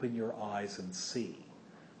could open your eyes and see.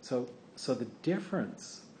 So the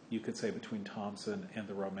difference, you could say, between Thomson and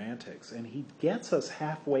the Romantics, and he gets us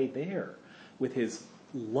halfway there with his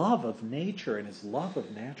love of nature and his love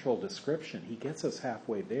of natural description. He gets us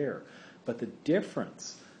halfway there. But the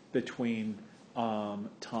difference between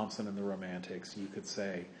Thomson and the Romantics, you could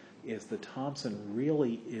say, is that Thomson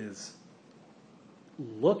really is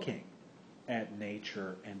looking at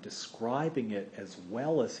nature and describing it as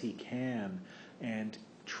well as he can, and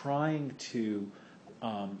trying to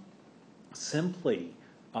simply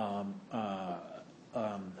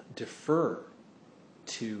defer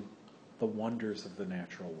to the wonders of the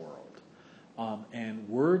natural world. And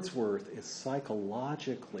Wordsworth is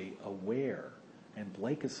psychologically aware, and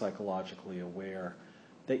Blake is psychologically aware,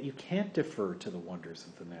 that you can't defer to the wonders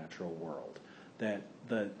of the natural world, that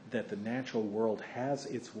the natural world has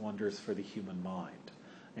its wonders for the human mind.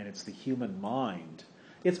 And it's the human mind.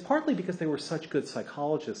 It's partly because they were such good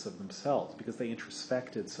psychologists of themselves, because they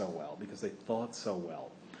introspected so well, because they thought so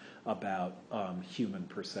well about human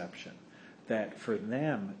perception, that for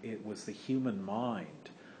them it was the human mind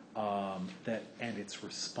and its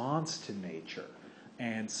response to nature,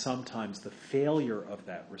 and sometimes the failure of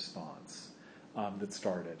that response that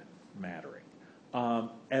started mattering.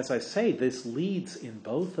 As I say, this leads in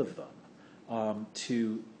both of them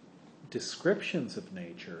to descriptions of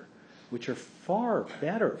nature which are far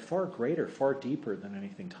better, far greater, far deeper than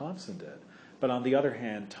anything Thomson did. But on the other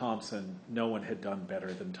hand, Thomson, no one had done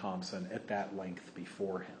better than Thomson at that length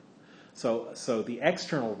before him. So the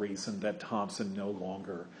external reason that Thomson no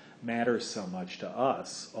longer matters so much to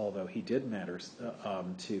us, although he did matter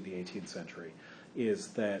to the 18th century, is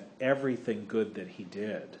that everything good that he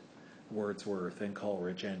did, Wordsworth and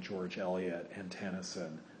Coleridge and George Eliot and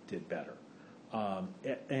Tennyson did better.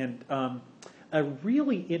 A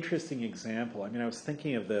really interesting example, I mean, I was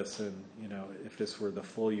thinking of this, and if this were the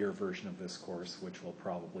full year version of this course, which will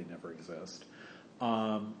probably never exist,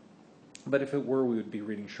 but if it were, we would be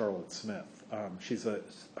reading Charlotte Smith.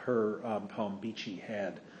 Her poem Beachy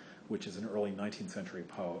Head, which is an early 19th century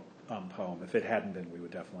poem. If it hadn't been, we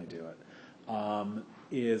would definitely do it.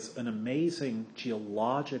 Is an amazing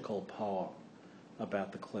geological poem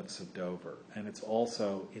about the cliffs of Dover, and it's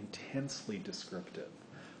also intensely descriptive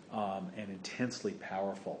and intensely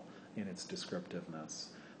powerful in its descriptiveness.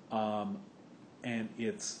 And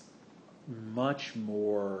it's much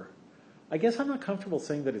more, I guess I'm not comfortable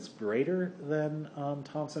saying that it's greater than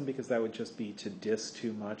Thomson, because that would just be to diss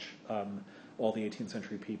too much all the 18th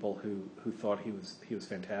century people who thought he was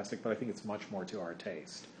fantastic, but I think it's much more to our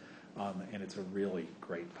taste. And it's a really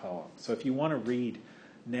great poem. So if you want to read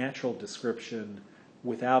natural description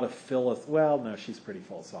without she's pretty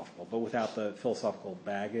philosophical, but without the philosophical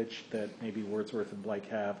baggage that maybe Wordsworth and Blake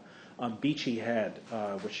have, Beachy Head,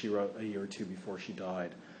 which she wrote a year or two before she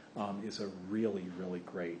died, is a really, really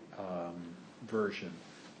great version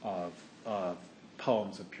of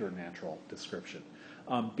poems of pure natural description.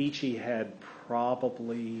 Beachy Head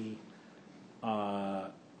probably,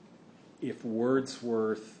 if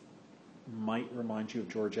Wordsworth might remind you of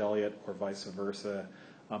George Eliot or vice versa,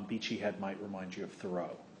 Beachy Head might remind you of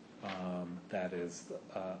Thoreau. That is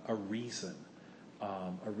a reason,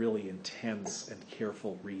 a really intense and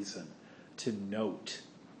careful reason to note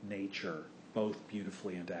nature both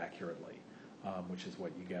beautifully and accurately, which is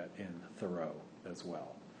what you get in Thoreau as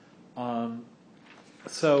well.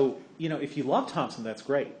 So, if you love Thomson, that's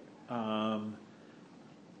great. I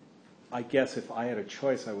guess if I had a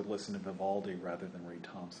choice, I would listen to Vivaldi rather than read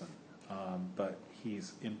Thomson. But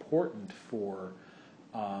he's important for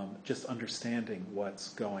just understanding what's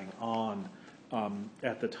going on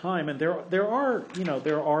at the time. And there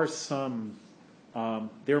are some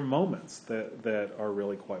moments that are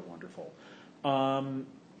really quite wonderful.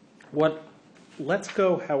 Let's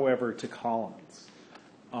go, however, to Collins,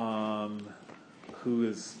 who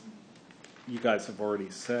is, you guys have already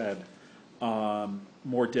said,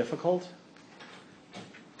 more difficult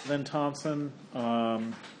than Thomson.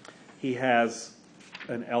 He has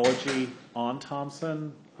an elegy on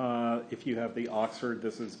Thomson. If you have the Oxford,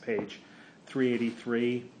 this is page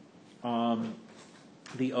 383.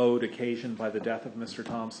 The ode occasioned by the death of Mr.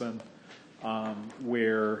 Thomson,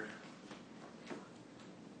 where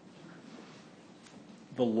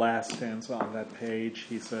the last stanza on that page,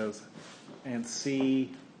 he says, "And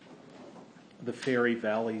see the fairy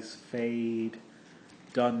valleys fade,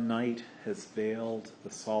 dun night has veiled the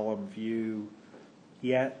solemn view,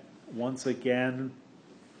 yet once again,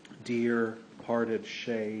 dear parted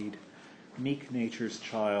shade, meek nature's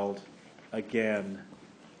child, again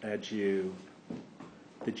adieu.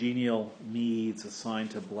 The genial meads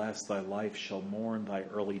assigned to bless thy life shall mourn thy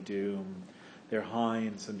early doom. Their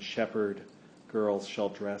hinds and shepherd girls shall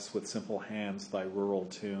dress with simple hands thy rural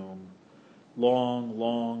tomb. Long,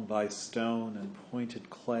 long thy stone and pointed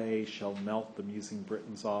clay shall melt the musing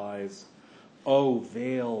Briton's eyes. O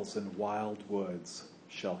vales and wildwoods,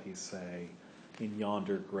 shall he say, in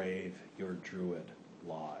yonder grave your druid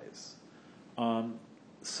lies."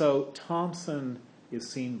 So Thomson is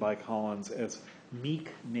seen by Collins as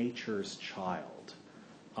meek nature's child.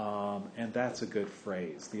 And that's a good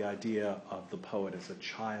phrase, the idea of the poet as a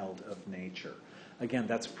child of nature. Again,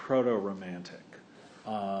 that's proto-romantic.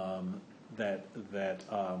 That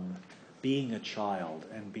being a child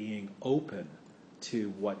and being open to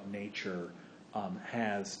what nature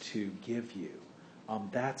has to give you,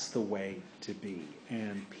 that's the way to be.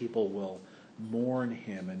 And people will mourn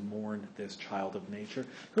him and mourn this child of nature,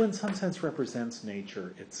 who in some sense represents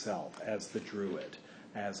nature itself as the druid,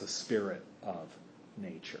 as a spirit of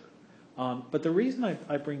nature. But the reason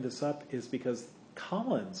I bring this up is because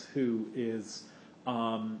Collins, who is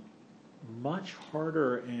much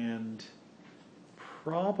harder and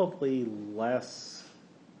probably less,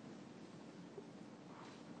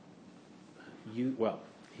 he was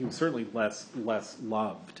certainly less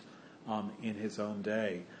loved in his own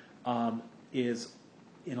day, is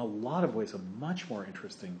in a lot of ways a much more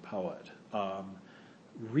interesting poet,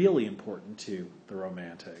 really important to the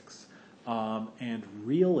Romantics. and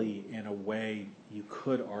really, in a way, you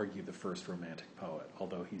could argue the first Romantic poet,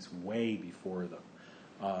 although he's way before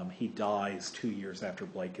them. He dies 2 years after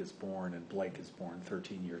Blake is born, and Blake is born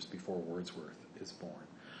 13 years before Wordsworth is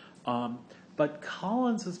born. But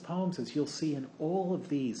Collins's poems, as you'll see in all of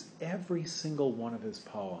these, every single one of his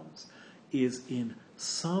poems is in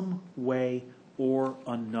some way or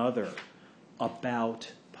another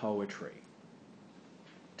about poetry.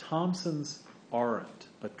 Thomson's aren't,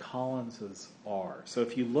 but Collins's are. So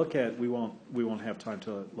if you look at, we won't have time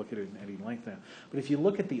to look at it in any length now, but if you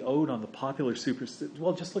look at the Ode on the Popular Superstitions,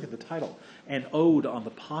 well, just look at the title, An Ode on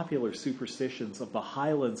the Popular Superstitions of the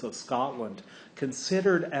Highlands of Scotland,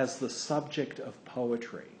 considered as the subject of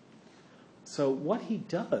poetry. So what he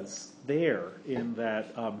does there in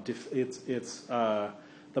that,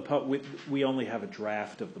 we only have a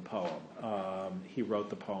draft of the poem. He wrote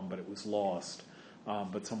the poem, but it was lost.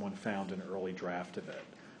 But someone found an early draft of it.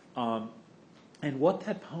 And what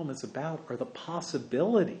that poem is about are the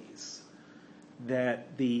possibilities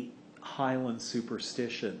that the Highland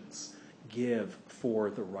superstitions give for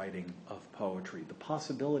the writing of poetry, the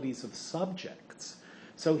possibilities of subjects.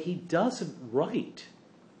 So he doesn't write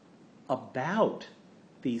about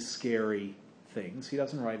these scary things. He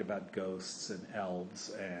doesn't write about ghosts and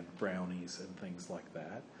elves and brownies and things like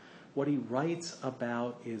that. What he writes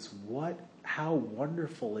about is how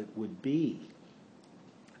wonderful it would be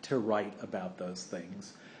to write about those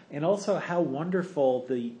things, and also how wonderful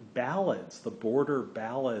the ballads, the border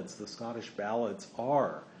ballads, the Scottish ballads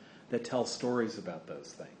are that tell stories about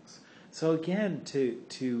those things. So again,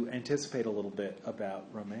 to anticipate a little bit about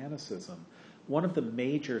Romanticism, one of the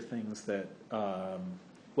major things that,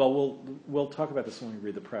 we'll talk about this when we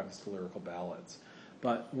read the preface to Lyrical Ballads.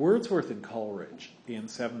 But Wordsworth and Coleridge in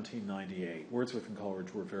 1798, Wordsworth and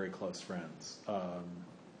Coleridge were very close friends.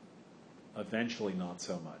 Eventually not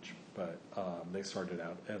so much, but they started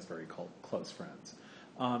out as very close friends.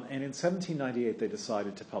 And in 1798 they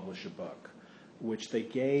decided to publish a book, which they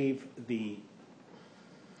gave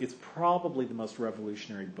it's probably the most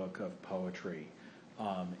revolutionary book of poetry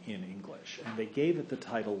in English. And they gave it the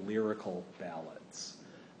title Lyrical Ballads.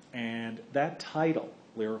 And that title,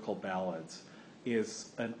 Lyrical Ballads, is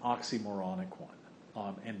an oxymoronic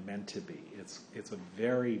one, and meant to be. It's a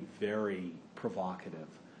very, very provocative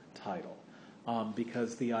title,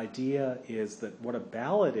 because the idea is that what a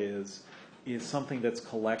ballad is something that's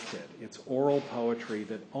collected. It's oral poetry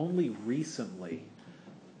that only recently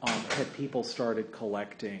had people started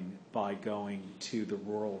collecting by going to the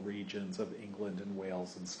rural regions of England and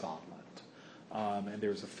Wales and Scotland. And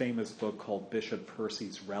there's a famous book called Bishop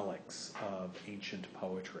Percy's Relics of Ancient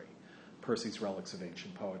Poetry. Percy's Relics of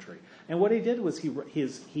Ancient Poetry. And what he did was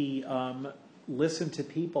he listened to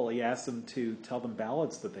people. He asked them to tell them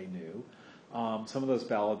ballads that they knew. Some of those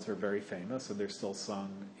ballads are very famous, and they're still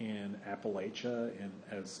sung in Appalachia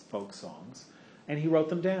as folk songs. And he wrote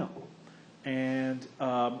them down. And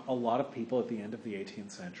a lot of people at the end of the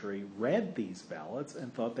 18th century read these ballads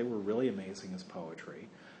and thought they were really amazing as poetry.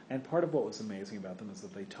 And part of what was amazing about them is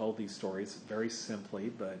that they told these stories very simply,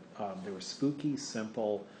 but they were spooky,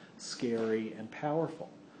 simple, scary, and powerful.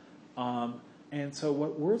 And so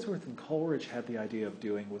what Wordsworth and Coleridge had the idea of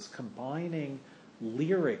doing was combining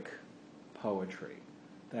lyric poetry,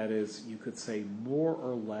 that is, you could say more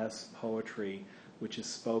or less poetry which is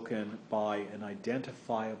spoken by an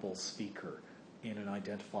identifiable speaker in an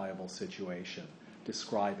identifiable situation,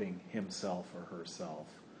 describing himself or herself.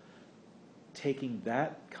 Taking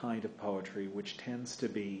that kind of poetry, which tends to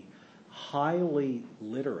be highly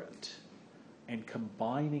literate, and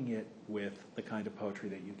combining it with the kind of poetry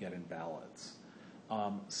that you get in ballads.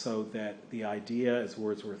 So that the idea, as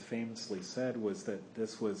Wordsworth famously said, was that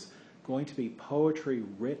this was going to be poetry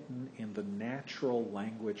written in the natural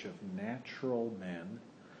language of natural men,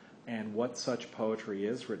 and what such poetry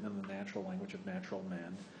is, written in the natural language of natural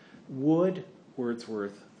men, would,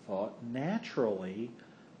 Wordsworth thought, naturally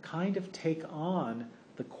kind of take on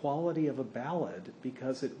the quality of a ballad,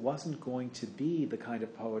 because it wasn't going to be the kind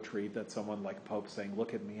of poetry that someone like Pope saying,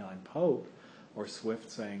 "Look at me, I'm Pope," or Swift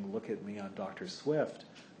saying, "Look at me, I'm Dr. Swift,"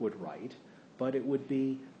 would write, but it would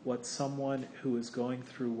be what someone who is going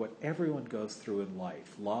through what everyone goes through in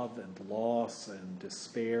life, love and loss and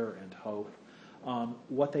despair and hope,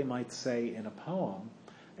 what they might say in a poem,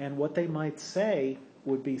 and what they might say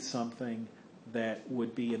would be something that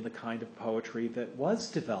would be in the kind of poetry that was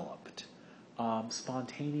developed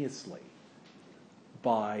spontaneously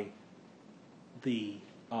by the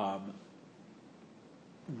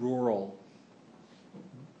rural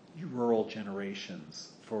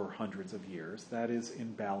generations for hundreds of years, that is,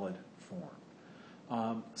 in ballad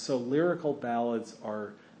form. So lyrical ballads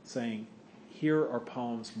are saying, here are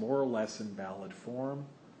poems more or less in ballad form.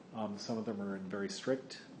 Some of them are in very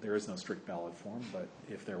strict, there is no strict ballad form, but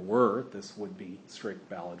if there were, this would be strict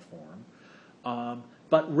ballad form.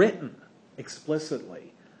 But written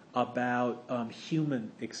explicitly about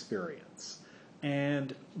human experience.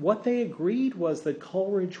 And what they agreed was that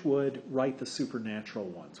Coleridge would write the supernatural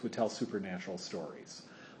ones, would tell supernatural stories.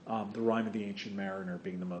 The Rime of the Ancient Mariner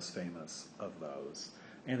being the most famous of those.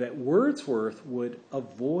 And that Wordsworth would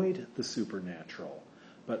avoid the supernatural,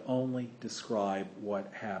 but only describe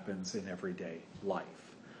what happens in everyday life.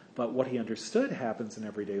 But what he understood happens in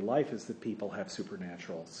everyday life is that people have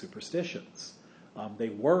supernatural superstitions. They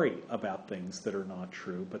worry about things that are not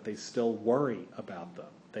true, but they still worry about them.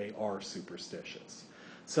 They are superstitious.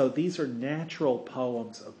 So these are natural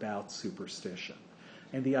poems about superstition.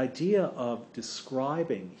 And the idea of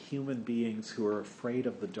describing human beings who are afraid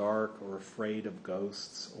of the dark or afraid of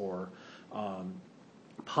ghosts or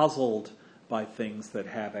puzzled by things that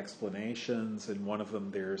have explanations. In one of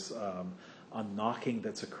them there's a knocking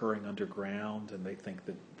that's occurring underground, and they think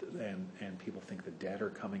that, and people think the dead are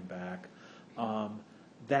coming back.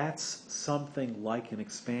 That's something like an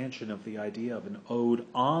expansion of the idea of an ode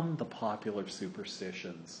on the popular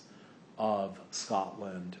superstitions of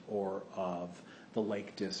Scotland or of the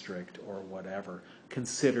Lake District or whatever,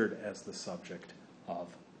 considered as the subject of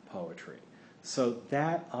poetry. So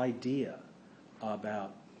that idea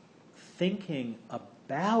about thinking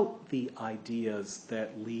about the ideas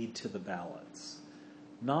that lead to the ballads,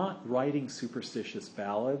 not writing superstitious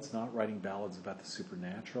ballads, not writing ballads about the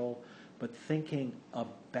supernatural, but thinking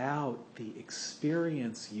about the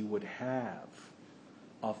experience you would have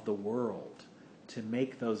of the world to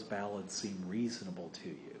make those ballads seem reasonable to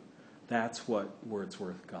you. That's what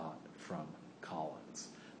Wordsworth got from Collins.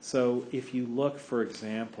 So if you look, for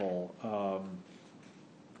example,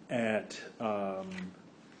 at... well,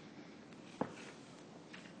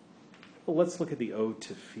 let's look at the Ode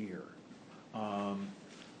to Fear.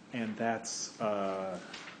 And that's...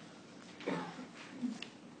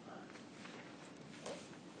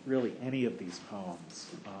 really any of these poems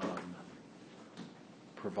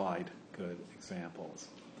provide good examples.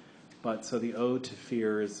 But so the Ode to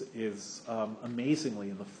Fear is amazingly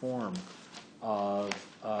in the form of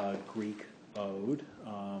a Greek ode,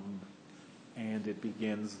 and it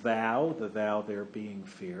begins, thou, the thou there being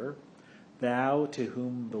fear, thou to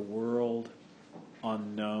whom the world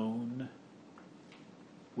unknown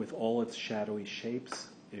with all its shadowy shapes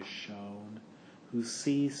is shown, who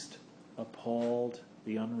seest appalled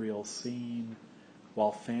the unreal scene,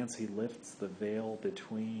 while fancy lifts the veil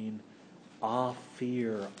between. Ah,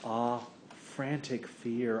 fear, ah, frantic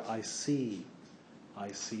fear, I see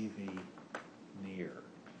thee near.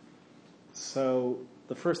 So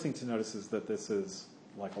the first thing to notice is that this is,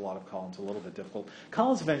 like a lot of Collins, a little bit difficult.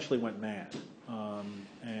 Collins eventually went mad,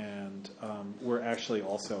 and we're actually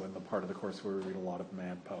also in the part of the course where we read a lot of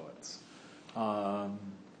mad poets.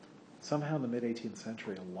 Somehow in the mid-18th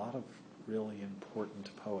century, a lot of really important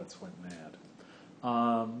poets went mad.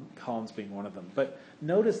 Collins being one of them. But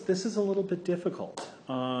notice this is a little bit difficult.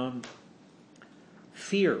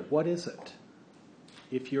 Fear, what is it?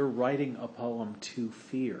 If you're writing a poem to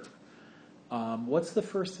fear, what's the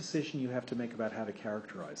first decision you have to make about how to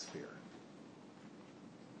characterize fear?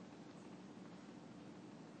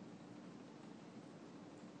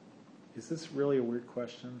 Is this really a weird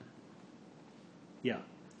question? Yeah.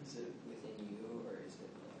 Is it within you, or is it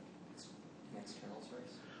like an external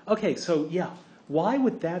source? Okay, so yeah. Why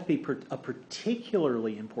would that be a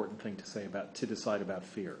particularly important thing to decide about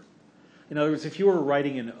fear? In other words, if you were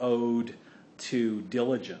writing an ode to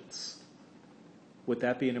diligence, would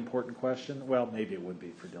that be an important question? Well, maybe it would be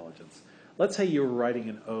for diligence. Let's say you were writing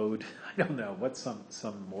an ode, I don't know, what's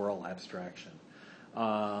some moral abstraction?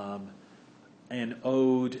 An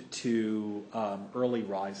ode to early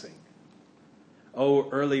rising. Oh,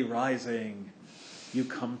 early rising, you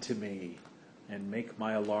come to me and make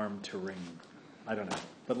my alarm to ring. I don't know.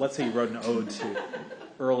 But let's say you wrote an ode to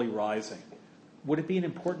early rising. Would it be an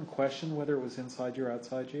important question whether it was inside you or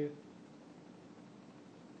outside you?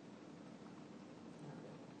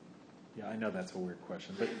 Yeah, I know that's a weird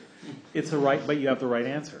question, but but you have the right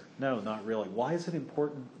answer. No, not really. Why is it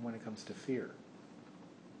important when it comes to fear?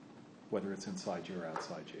 Whether it's inside you or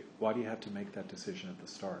outside you? Why do you have to make that decision at the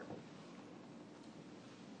start?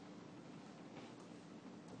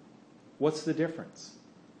 What's the difference?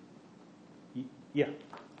 Yeah.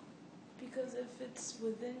 Because if it's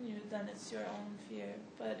within you, then it's your own fear.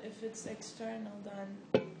 But if it's external,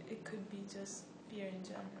 then it could be just fear in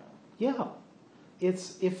general. Yeah.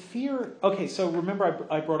 It's if fear... Okay, so remember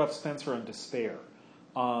I brought up Spencer and despair.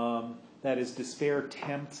 That is, despair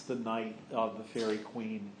tempts the knight of the fairy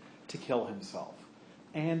queen to kill himself.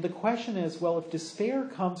 And the question is, well, if despair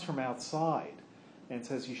comes from outside and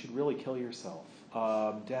says you should really kill yourself,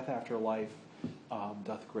 death after life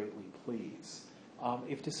doth greatly please.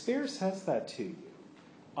 If despair says that to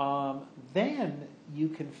you, then you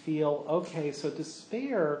can feel, okay, so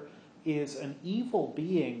despair is an evil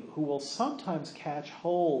being who will sometimes catch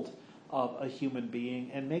hold of a human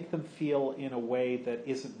being and make them feel in a way that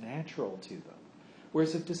isn't natural to them.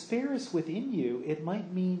 Whereas if despair is within you, it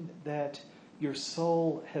might mean that your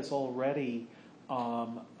soul has already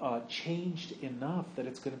changed enough that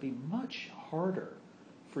it's going to be much harder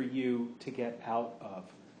for you to get out of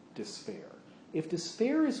despair. If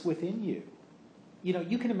despair is within you,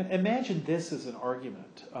 you can imagine this as an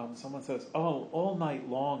argument. Someone says, oh, all night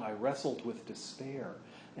long I wrestled with despair,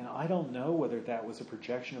 and I don't know whether that was a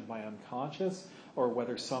projection of my unconscious or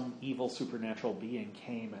whether some evil supernatural being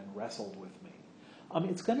came and wrestled with me.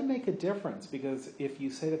 It's going to make a difference, because if you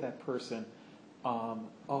say to that person, oh,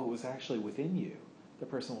 it was actually within you, the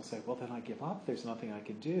person will say, well, then I give up. There's nothing I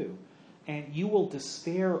can do. And you will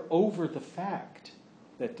despair over the fact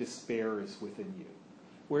that despair is within you.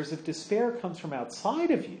 Whereas if despair comes from outside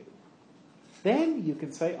of you, then you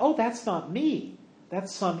can say, oh, that's not me.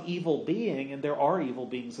 That's some evil being, and there are evil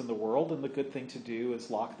beings in the world, and the good thing to do is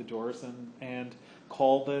lock the doors and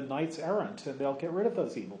call the knights errant, and they'll get rid of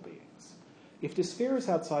those evil beings. If despair is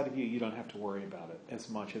outside of you, you don't have to worry about it as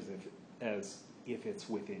much as if it's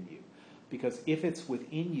within you. Because if it's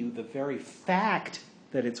within you, the very fact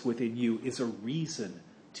that it's within you is a reason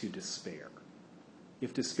to despair.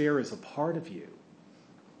 If despair is a part of you,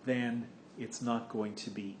 then it's not going to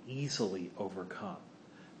be easily overcome.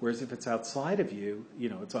 Whereas if it's outside of you,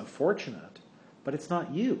 it's unfortunate, but it's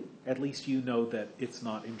not you. At least you know that it's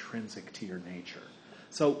not intrinsic to your nature.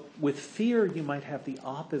 So with fear, you might have the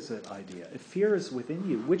opposite idea. If fear is within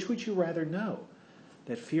you, which would you rather know?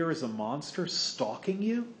 That fear is a monster stalking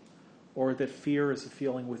you, or that fear is a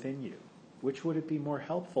feeling within you? Which would it be more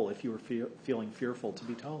helpful if you were feeling fearful to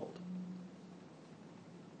be told?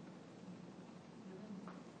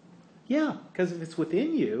 Yeah, because if it's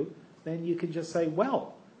within you, then you can just say,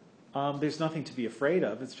 well, there's nothing to be afraid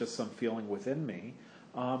of. It's just some feeling within me.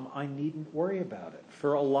 I needn't worry about it.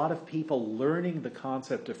 For a lot of people, learning the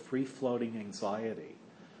concept of free-floating anxiety,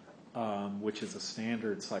 which is a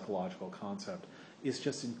standard psychological concept, is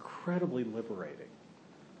just incredibly liberating.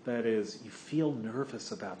 That is, you feel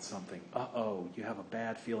nervous about something. Uh-oh, you have a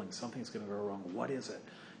bad feeling. Something's going to go wrong. What is it?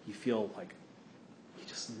 You feel like you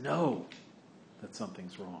just know that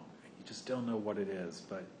something's wrong. You just don't know what it is,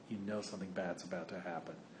 but you know something bad's about to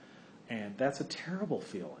happen. And that's a terrible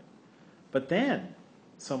feeling. But then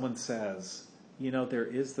someone says, there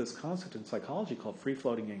is this concept in psychology called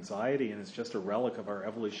free-floating anxiety, and it's just a relic of our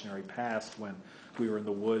evolutionary past when we were in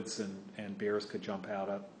the woods and bears could jump out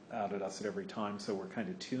at us at every time, so we're kind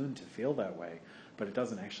of tuned to feel that way, but it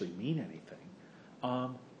doesn't actually mean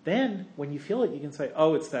anything. Then, when you feel it, you can say,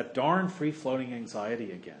 oh, it's that darn free-floating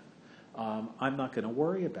anxiety again. I'm not going to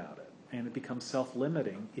worry about it. And it becomes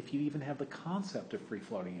self-limiting if you even have the concept of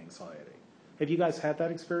free-floating anxiety. Have you guys had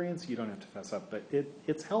that experience? You don't have to fess up, but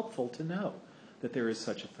it's helpful to know that there is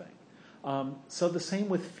such a thing. So the same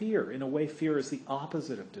with fear. In a way, fear is the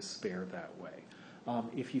opposite of despair that way.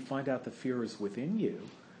 If you find out the fear is within you,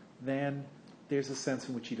 then there's a sense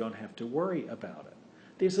in which you don't have to worry about it.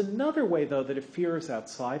 There's another way, though, that if fear is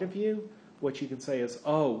outside of you, what you can say is,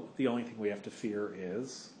 oh, the only thing we have to fear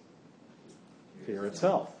is fear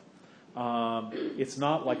itself. It's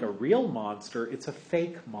not like a real monster, it's a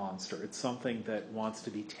fake monster. It's something that wants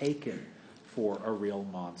to be taken for a real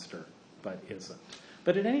monster, but isn't.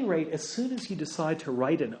 But at any rate, as soon as you decide to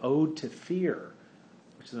write an ode to fear,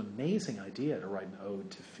 which is an amazing idea to write an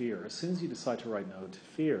ode to fear, as soon as you decide to write an ode to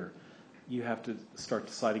fear, you have to start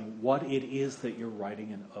deciding what it is that you're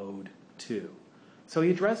writing an ode to. So he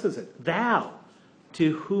addresses it. Thou,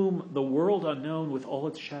 to whom the world unknown with all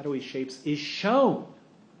its shadowy shapes is shown.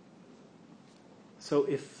 So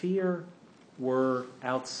if fear were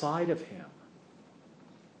outside of him,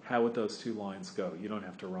 how would those two lines go? You don't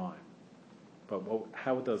have to rhyme. But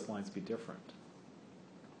how would those lines be different?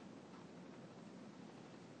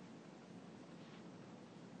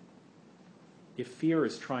 If fear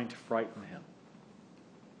is trying to frighten him,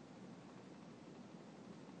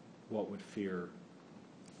 what would fear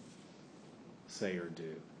say or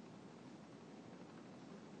do?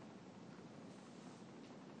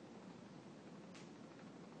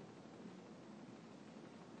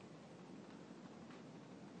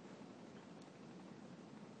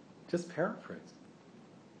 Just paraphrase.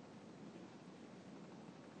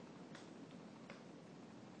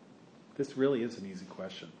 This really is an easy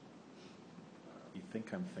question. You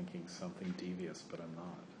think I'm thinking something devious, but I'm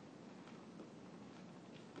not.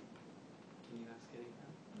 Can you ask it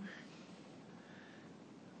again?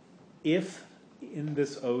 If in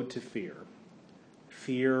this ode to fear,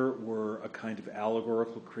 fear were a kind of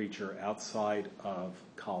allegorical creature outside of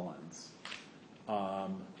Collins,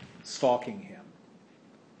 stalking him,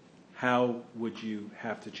 how would you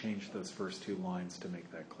have to change those first two lines to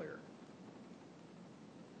make that clear?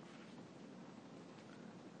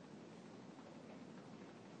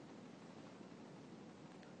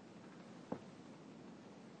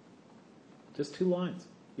 Just two lines.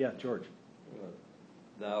 Yeah, George.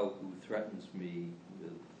 Thou who threatens me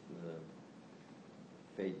with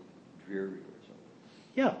fate dreary or something.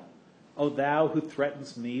 Yeah. O thou who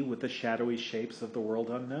threatens me with the shadowy shapes of the world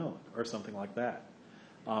unknown, or something like that.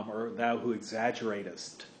 Or thou who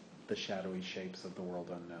exaggeratest the shadowy shapes of the world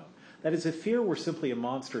unknown. That is, if fear were simply a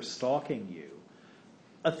monster stalking you,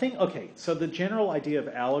 so the general idea of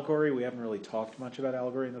allegory, we haven't really talked much about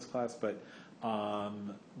allegory in this class, but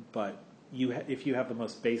if you have the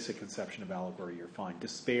most basic conception of allegory, you're fine.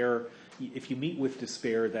 Despair, if you meet with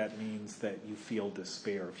despair, that means that you feel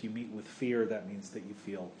despair. If you meet with fear, that means that you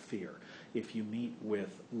feel fear. If you meet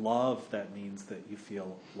with love, that means that you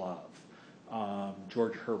feel love.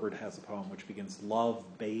 George Herbert has a poem which begins, "Love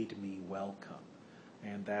bade me welcome."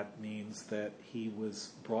 And that means that he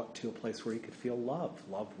was brought to a place where he could feel love.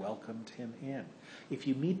 Love welcomed him in. If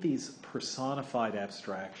you meet these personified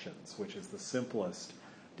abstractions, which is the simplest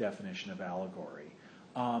definition of allegory,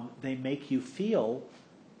 they make you feel,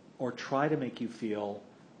 or try to make you feel,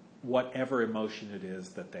 whatever emotion it is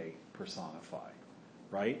that they personify,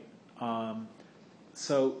 right?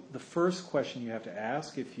 So the first question you have to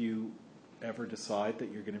ask if you ever decide that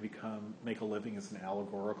you're going to make a living as an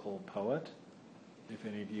allegorical poet, if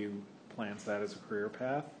any of you plans that as a career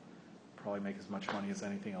path, probably make as much money as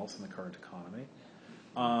anything else in the current economy.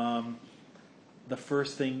 The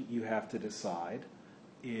first thing you have to decide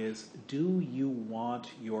is, do you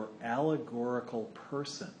want your allegorical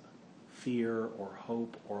person, fear or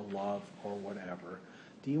hope or love or whatever,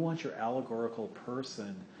 do you want your allegorical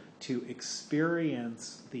person to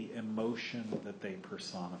experience the emotion that they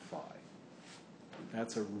personify?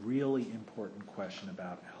 That's a really important question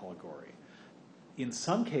about allegory. In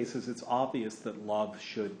some cases, it's obvious that love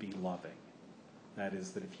should be loving. That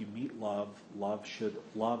is, that if you meet love, love should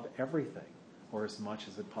love everything, or as much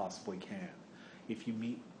as it possibly can. If you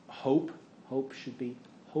meet hope, hope should be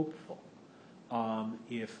hopeful.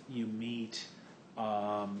 If you meet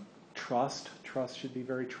trust, trust should be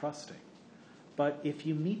very trusting. But if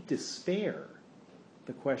you meet despair,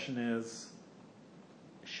 the question is,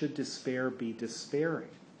 should despair be despairing?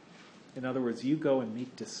 In other words, you go and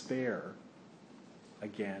meet despair,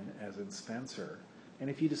 again, as in Spencer, and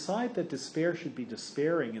if you decide that despair should be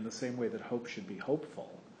despairing in the same way that hope should be hopeful,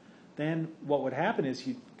 then what would happen is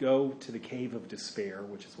you'd go to the cave of despair,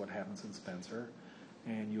 which is what happens in Spencer,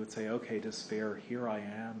 and you would say, okay, despair, here I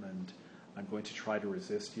am, and I'm going to try to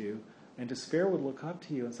resist you. And despair would look up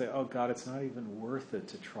to you and say, oh, God, it's not even worth it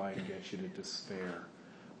to try to get you to despair.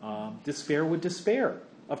 Despair would despair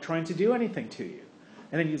of trying to do anything to you.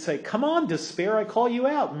 And then you'd say, come on, despair, I call you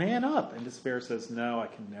out, man up. And despair says, no, I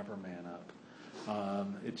can never man up.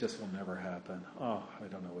 It just will never happen. Oh, I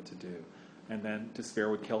don't know what to do. And then despair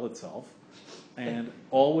would kill itself, and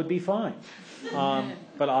all would be fine.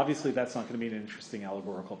 But obviously that's not going to be an interesting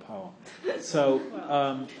allegorical poem. So,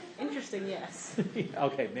 Interesting, yes.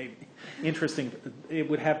 okay, maybe. Interesting. It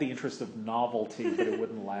would have the interest of novelty, but it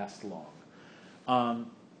wouldn't last long.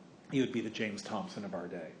 He would be the James Thomson of our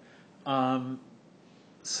day.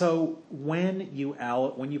 So when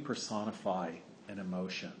you personify an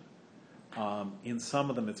emotion, in some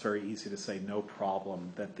of them it's very easy to say no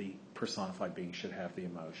problem that the personified being should have the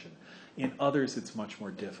emotion. In others it's much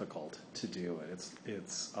more difficult to do it.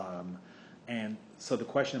 And so the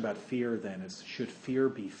question about fear then is, should fear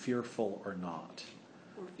be fearful or not?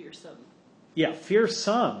 Or fearsome. Yeah,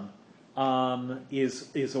 fearsome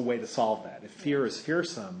is a way to solve that. If fear is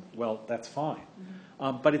fearsome, well, that's fine.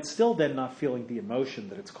 Mm-hmm. But it's still then not feeling the emotion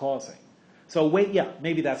that it's causing. So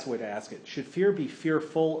maybe that's the way to ask it. Should fear be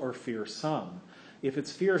fearful or fearsome? If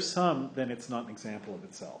it's fearsome, then it's not an example of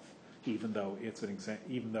itself, even though it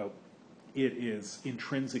is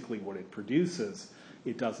intrinsically what it produces.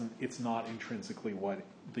 It's not intrinsically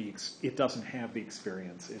it doesn't have the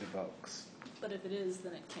experience it evokes. But if it is,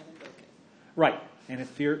 then it can invoke it. Right. And if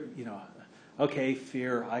fear, okay,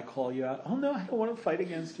 fear, I call you out. Oh no, I don't want to fight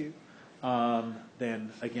against you.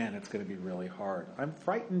 Then again, it's going to be really hard. I'm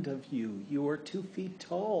frightened of you. You are 2 feet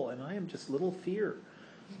tall, and I am just little fear.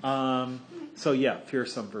 So yeah,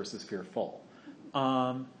 fearsome versus fearful.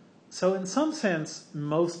 So in some sense,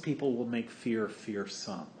 most people will make fear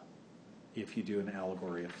fearsome. If you do an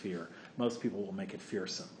allegory of fear, most people will make it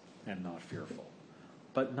fearsome and not fearful.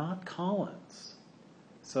 But not Collins.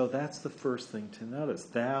 So that's the first thing to notice.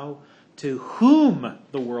 Thou, to whom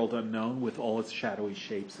the world unknown with all its shadowy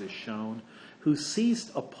shapes is shown, who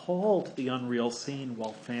seest appalled the unreal scene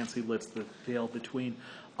while fancy lifts the veil between.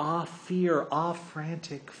 Ah, fear, ah,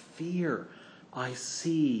 frantic fear, I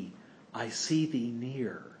see thee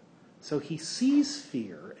near. So he sees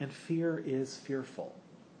fear, and fear is fearful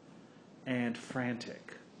and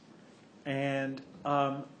frantic. And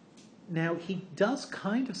now he does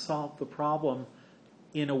kind of solve the problem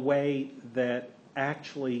in a way that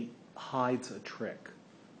actually hides a trick,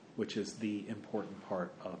 which is the important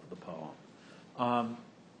part of the poem.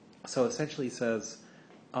 So essentially he says,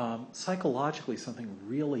 psychologically something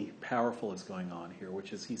really powerful is going on here,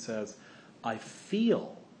 which is he says, I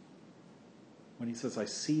feel, when he says, I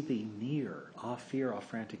see thee near, ah fear, ah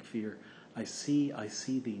frantic fear, I see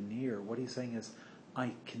thee near. What he's saying is,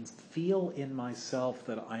 I can feel in myself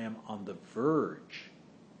that I am on the verge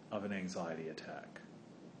of an anxiety attack.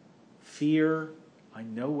 Fear, I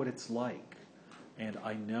know what it's like. And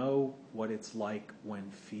I know what it's like when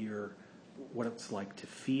fear, what it's like to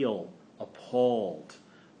feel appalled,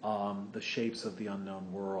 the shapes of the unknown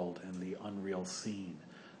world and the unreal scene.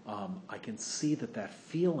 I can see that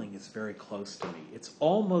feeling is very close to me. It's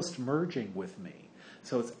almost merging with me.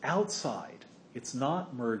 So it's outside. It's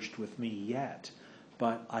not merged with me yet,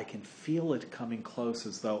 but I can feel it coming close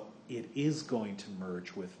as though it is going to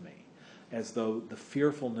merge with me, as though the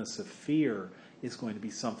fearfulness of fear is going to be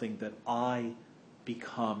something that I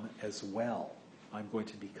become as well. I'm going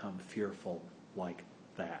to become fearful like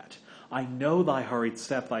that. I know thy hurried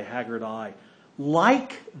step, thy haggard eye.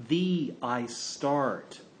 Like thee I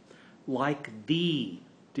start, like thee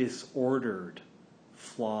disordered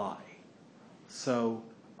fly. So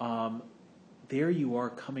there you are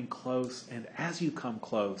coming close, and as you come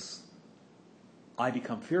close, I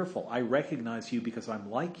become fearful. I recognize you because I'm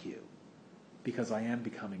like you, because I am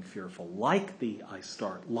becoming fearful. Like thee I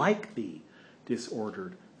start, like thee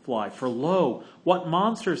disordered fly. For lo, what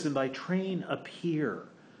monsters in thy train appear?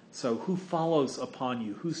 So who follows upon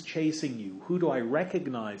you? Who's chasing you? Who do I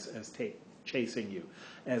recognize as chasing you?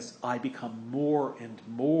 As I become more and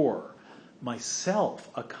more myself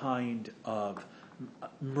a kind of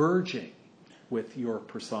merging with your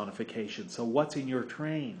personification. So what's in your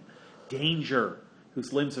train? Danger,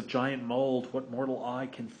 whose limbs of giant mold, what mortal eye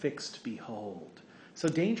can fixed behold. So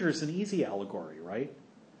danger is an easy allegory, right?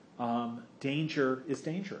 Danger is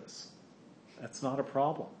dangerous. That's not a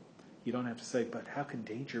problem. You don't have to say, but how can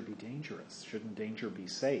danger be dangerous? Shouldn't danger be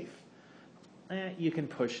safe? You can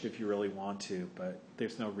push it if you really want to, but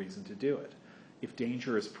there's no reason to do it. If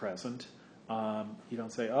danger is present, you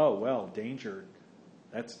don't say, oh, well, danger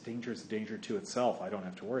is a danger to itself. I don't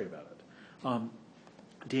have to worry about it.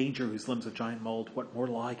 Danger, whose limbs of giant mold, what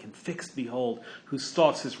mortal eye can fixed behold, who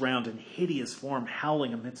stalks his round in hideous form,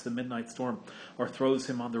 howling amidst the midnight storm, or throws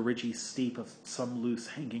him on the ridgy steep of some loose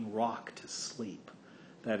hanging rock to sleep.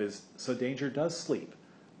 That is, so danger does sleep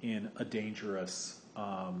in a dangerous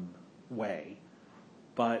way,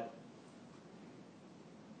 but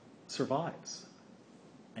survives.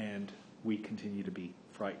 And we continue to be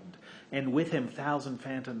frightened. And with him 1,000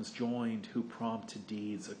 phantoms joined, who prompt to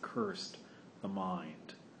deeds accursed the mind.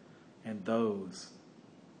 And those,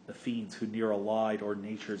 the fiends who near allied o'er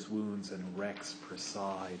nature's wounds and wrecks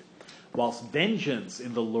preside, whilst vengeance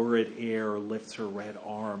in the lurid air lifts her red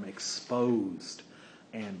arm exposed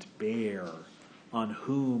and bare, on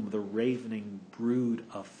whom the ravening brood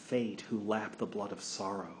of fate, who lap the blood of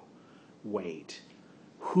sorrow, wait.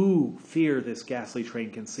 Who fear this ghastly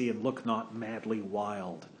train can see and look not madly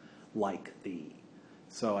wild like thee.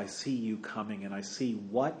 So I see you coming, and I see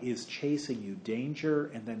what is chasing you,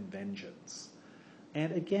 danger and then vengeance.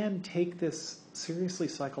 And again, take this seriously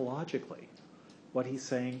psychologically. What he's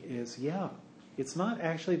saying is, yeah, it's not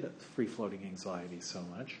actually the free-floating anxiety so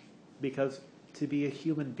much, because to be a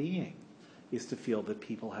human being is to feel that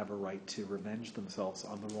people have a right to revenge themselves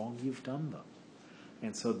on the wrong you've done them.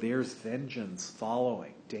 And so there's vengeance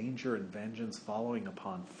following, danger and vengeance following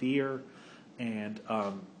upon fear, and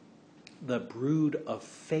the brood of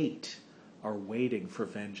fate are waiting for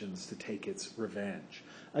vengeance to take its revenge.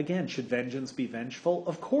 Again, should vengeance be vengeful?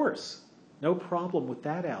 Of course. No problem with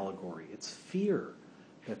that allegory. It's fear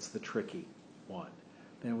that's the tricky one.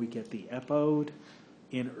 Then we get the epode,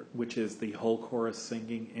 which is the whole chorus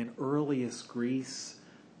singing, in earliest Greece,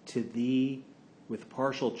 to thee, with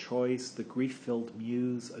partial choice, the grief-filled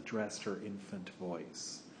muse addressed her infant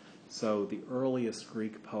voice. So the earliest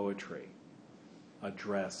Greek poetry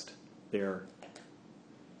addressed their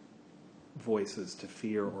voices to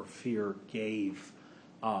fear, or fear gave,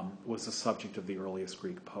 was the subject of the earliest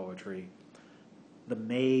Greek poetry. The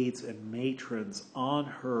maids and matrons on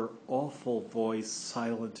her awful voice,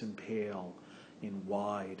 silent and pale, in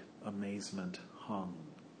wide amazement hung.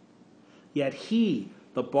 Yet he,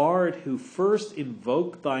 the bard who first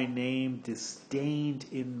invoked thy name, disdained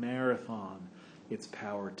in Marathon its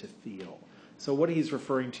power to feel. So what he's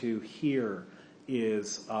referring to here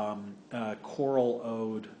is a choral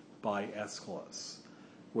ode by Aeschylus,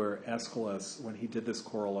 where Aeschylus, when he did this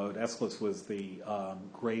choral ode, Aeschylus was the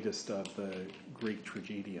greatest of the Greek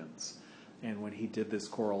tragedians. And when he did this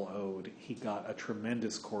choral ode, he got a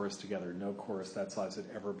tremendous chorus together. No chorus that size had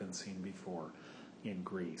ever been seen before in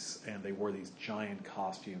Greece. And they wore these giant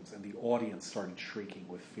costumes, and the audience started shrieking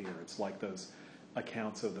with fear. It's like those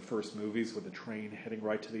accounts of the first movies with the train heading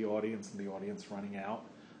right to the audience and the audience running out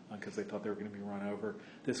because they thought they were going to be run over.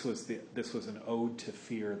 This was an ode to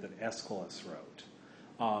fear that Aeschylus wrote.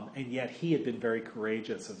 And yet he had been very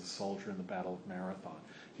courageous as a soldier in the Battle of Marathon.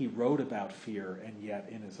 He wrote about fear, and yet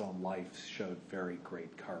in his own life showed very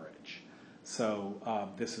great courage.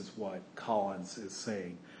 So this is what Collins is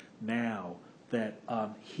saying now, that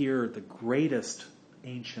here the greatest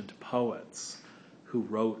ancient poets who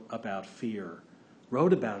wrote about fear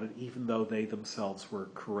wrote about it even though they themselves were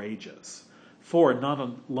courageous. For not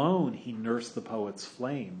alone he nursed the poet's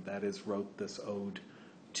flame, that is, wrote this ode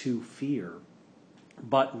to fear,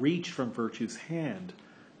 but reached from virtue's hand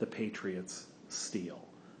the patriot's steel.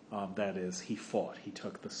 That is, he fought. He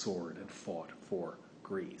took the sword and fought for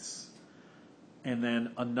Greece. And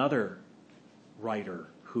then another writer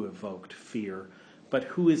who evoked fear, but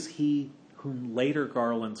who is he whom later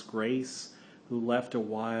garlands grace, who left a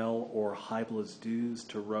while o'er Hybla's dews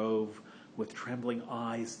to rove, with trembling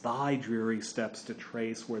eyes thy dreary steps to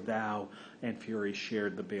trace, where thou and Fury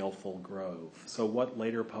shared the baleful grove. So what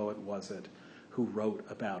later poet was it who wrote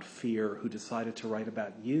about fear, who decided to write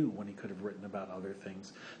about you when he could have written about other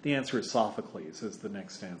things? The answer is Sophocles, as the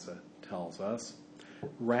next stanza tells us.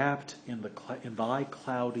 Wrapped in thy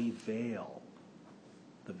cloudy veil,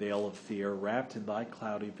 the veil of fear, wrapped in thy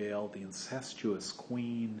cloudy veil, the incestuous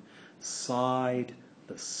queen sighed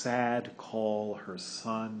the sad call her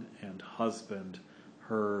son and husband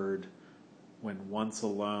heard, when once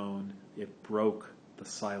alone it broke the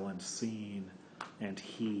silent scene, and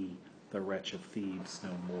he, the wretch of Thebes,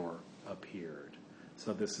 no more appeared.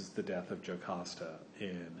 So this is the death of Jocasta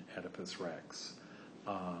in Oedipus Rex.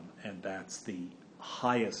 And that's the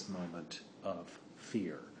highest moment of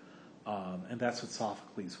fear. And that's what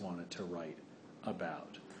Sophocles wanted to write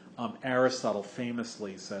about. Aristotle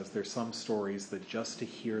famously says there's some stories that just to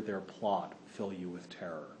hear their plot fill you with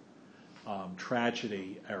terror.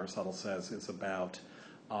 Tragedy, Aristotle says, is about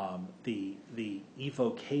the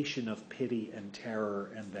evocation of pity and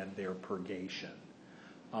terror and then their purgation.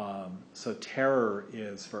 So terror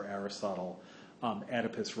is, for Aristotle,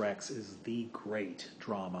 Oedipus Rex is the great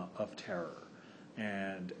drama of terror.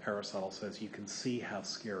 And Aristotle says you can see how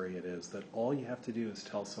scary it is, that all you have to do is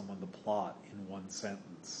tell someone the plot in one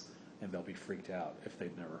sentence and they'll be freaked out if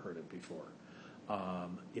they've never heard it before.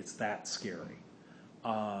 It's that scary.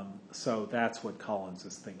 So that's what Collins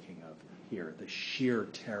is thinking of here, the sheer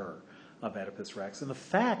terror of Oedipus Rex. And the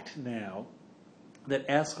fact now that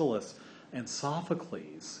Aeschylus and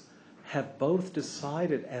Sophocles have both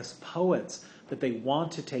decided as poets that they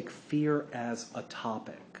want to take fear as a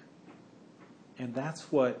topic. And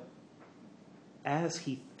that's what, as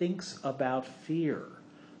he thinks about fear,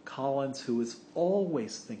 Collins, who is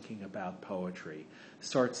always thinking about poetry,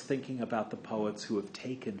 starts thinking about the poets who have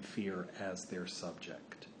taken fear as their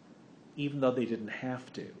subject. Even though they didn't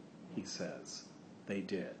have to, he says, they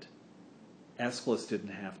did. Aeschylus didn't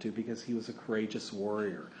have to because he was a courageous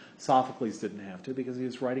warrior. Sophocles didn't have to because he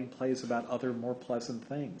was writing plays about other more pleasant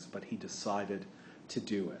things, but he decided to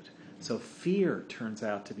do it. So fear turns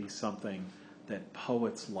out to be something that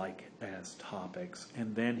poets like as topics.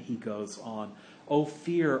 And then he goes on, O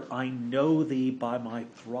fear, I know thee by my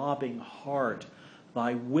throbbing heart.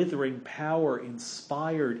 Thy withering power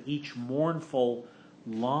inspired each mournful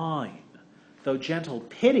line. Though gentle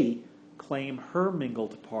pity claim her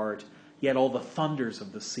mingled part, yet all the thunders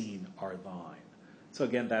of the scene are thine. So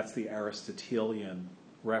again, that's the Aristotelian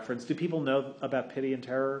reference. Do people know about pity and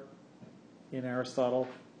terror in Aristotle?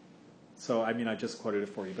 So, I just quoted it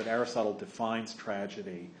for you, but Aristotle defines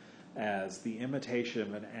tragedy as the imitation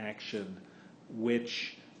of an action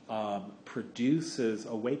which awakens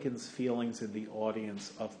feelings in the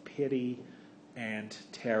audience of pity and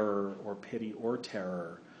terror, or pity or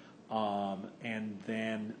terror, and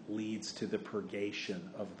then leads to the purgation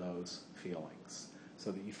of those feelings,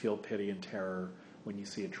 so that you feel pity and terror when you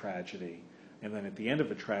see a tragedy, and then at the end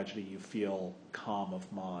of a tragedy you feel calm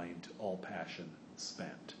of mind, all passion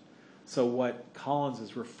spent. So what Collins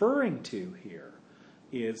is referring to here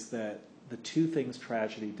is that the two things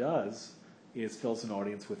tragedy does is fills an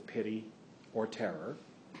audience with pity or terror.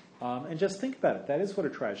 And just think about it. That is what a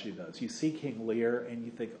tragedy does. You see King Lear and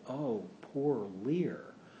you think, oh, poor Lear.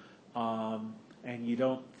 And you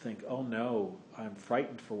don't think, oh no, I'm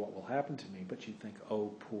frightened for what will happen to me, but you think,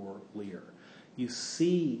 oh, poor Lear. You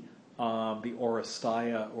see the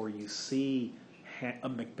Oresteia, or you see a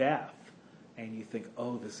Macbeth, and you think,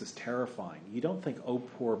 oh, this is terrifying. You don't think, oh,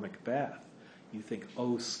 poor Macbeth. You think,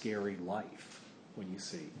 oh, scary life, when you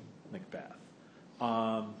see Macbeth.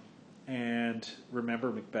 And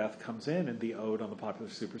remember, Macbeth comes in the Ode on the Popular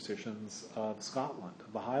Superstitions of Scotland,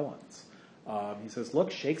 of the Highlands. He says, look,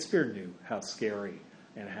 Shakespeare knew how scary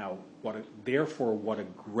and therefore what a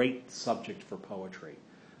great subject for poetry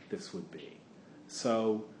this would be.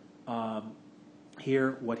 So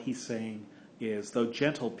here what he's saying is, though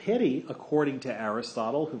gentle pity, according to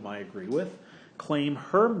Aristotle, whom I agree with, claim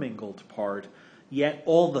her mingled part, yet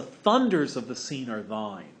all the thunders of the scene are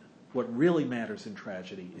thine. What really matters in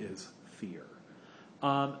tragedy is fear.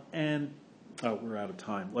 We're out of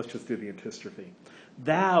time. Let's just do the antistrophe.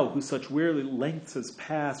 Thou, who such weary lengths has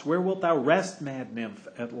passed, where wilt thou rest, mad nymph,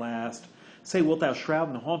 at last? Say, wilt thou shroud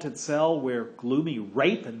in a haunted cell, where gloomy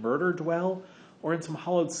rape and murder dwell? Or in some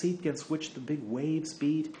hollowed seat against which the big waves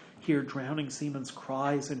beat, hear drowning seamen's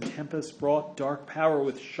cries and tempest brought dark power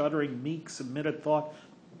with shuddering meek submitted thought?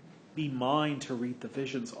 Be mine to read the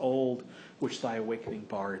visions old, which thy awakening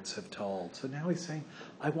bards have told. So now he's saying,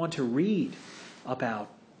 I want to read about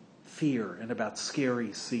fear and about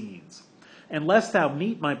scary scenes. And lest thou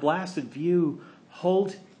meet my blasted view,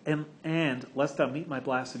 hold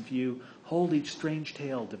each strange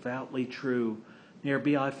tale devoutly true. Ne'er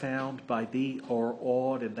be I found by thee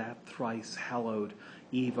o'erawed in that thrice hallowed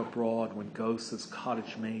eve abroad, when ghosts as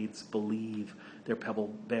cottage maids believe their pebble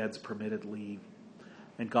beds permitted leave,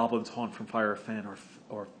 and goblins haunt from fire fen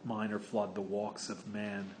or mine or flood the walks of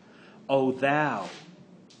men. O thou,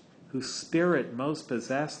 whose spirit most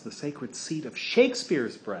possessed the sacred seat of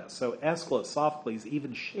Shakespeare's breast, so Aeschylus, Sophocles,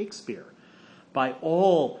 even Shakespeare, by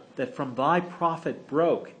all that from thy prophet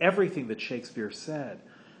broke, everything that Shakespeare said,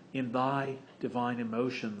 in thy divine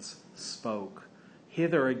emotions spoke.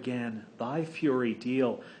 Hither again thy fury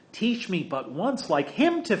deal, teach me but once like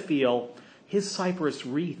him to feel, his cypress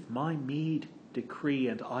wreath my meed decree,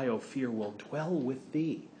 and I, O fear, will dwell with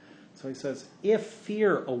thee. So he says, if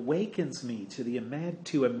fear awakens me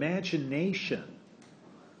to imagination,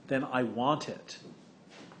 then I want it.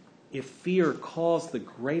 If fear caused the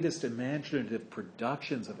greatest imaginative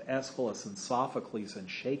productions of Aeschylus and Sophocles and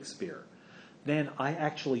Shakespeare, then I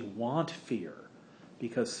actually want fear,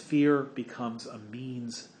 because fear becomes a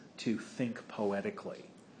means to think poetically.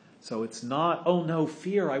 So it's not, oh no,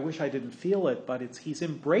 fear, I wish I didn't feel it, but he's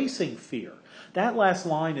embracing fear. That last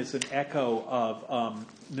line is an echo of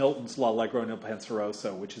Milton's L'Allegro nel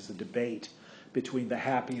Penseroso, which is a debate between the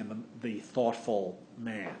happy and the thoughtful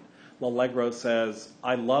man. L'Allegro says,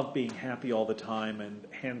 I love being happy all the time, and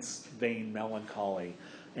hence vain melancholy.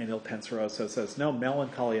 And Il Penseroso says, no,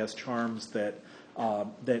 melancholy has charms that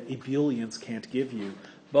ebullience can't give you.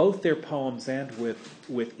 Both their poems end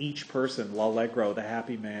with each person, L'Allegro, the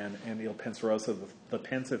happy man, and Il Penseroso, the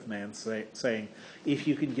pensive man, saying, if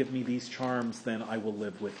you can give me these charms, then I will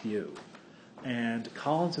live with you. And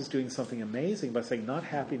Collins is doing something amazing by saying not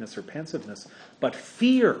happiness or pensiveness, but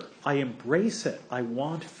fear. I embrace it. I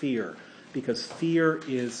want fear, because fear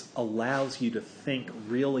allows you to think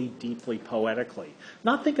really deeply poetically.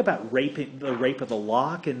 Not think about the rape of the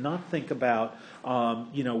lock, and not think about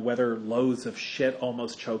whether loads of shit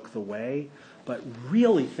almost choke the way, but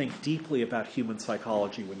really think deeply about human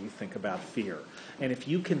psychology when you think about fear. And if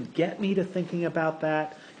you can get me to thinking about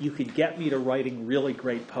that, you can get me to writing really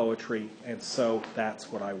great poetry, and so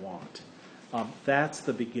that's what I want. That's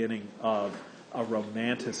the beginning of a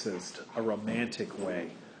romantic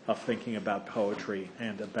way of thinking about poetry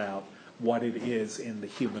and about what it is in the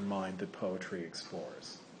human mind that poetry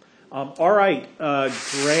explores. All right,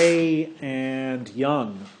 Gray and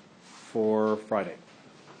Young for Friday.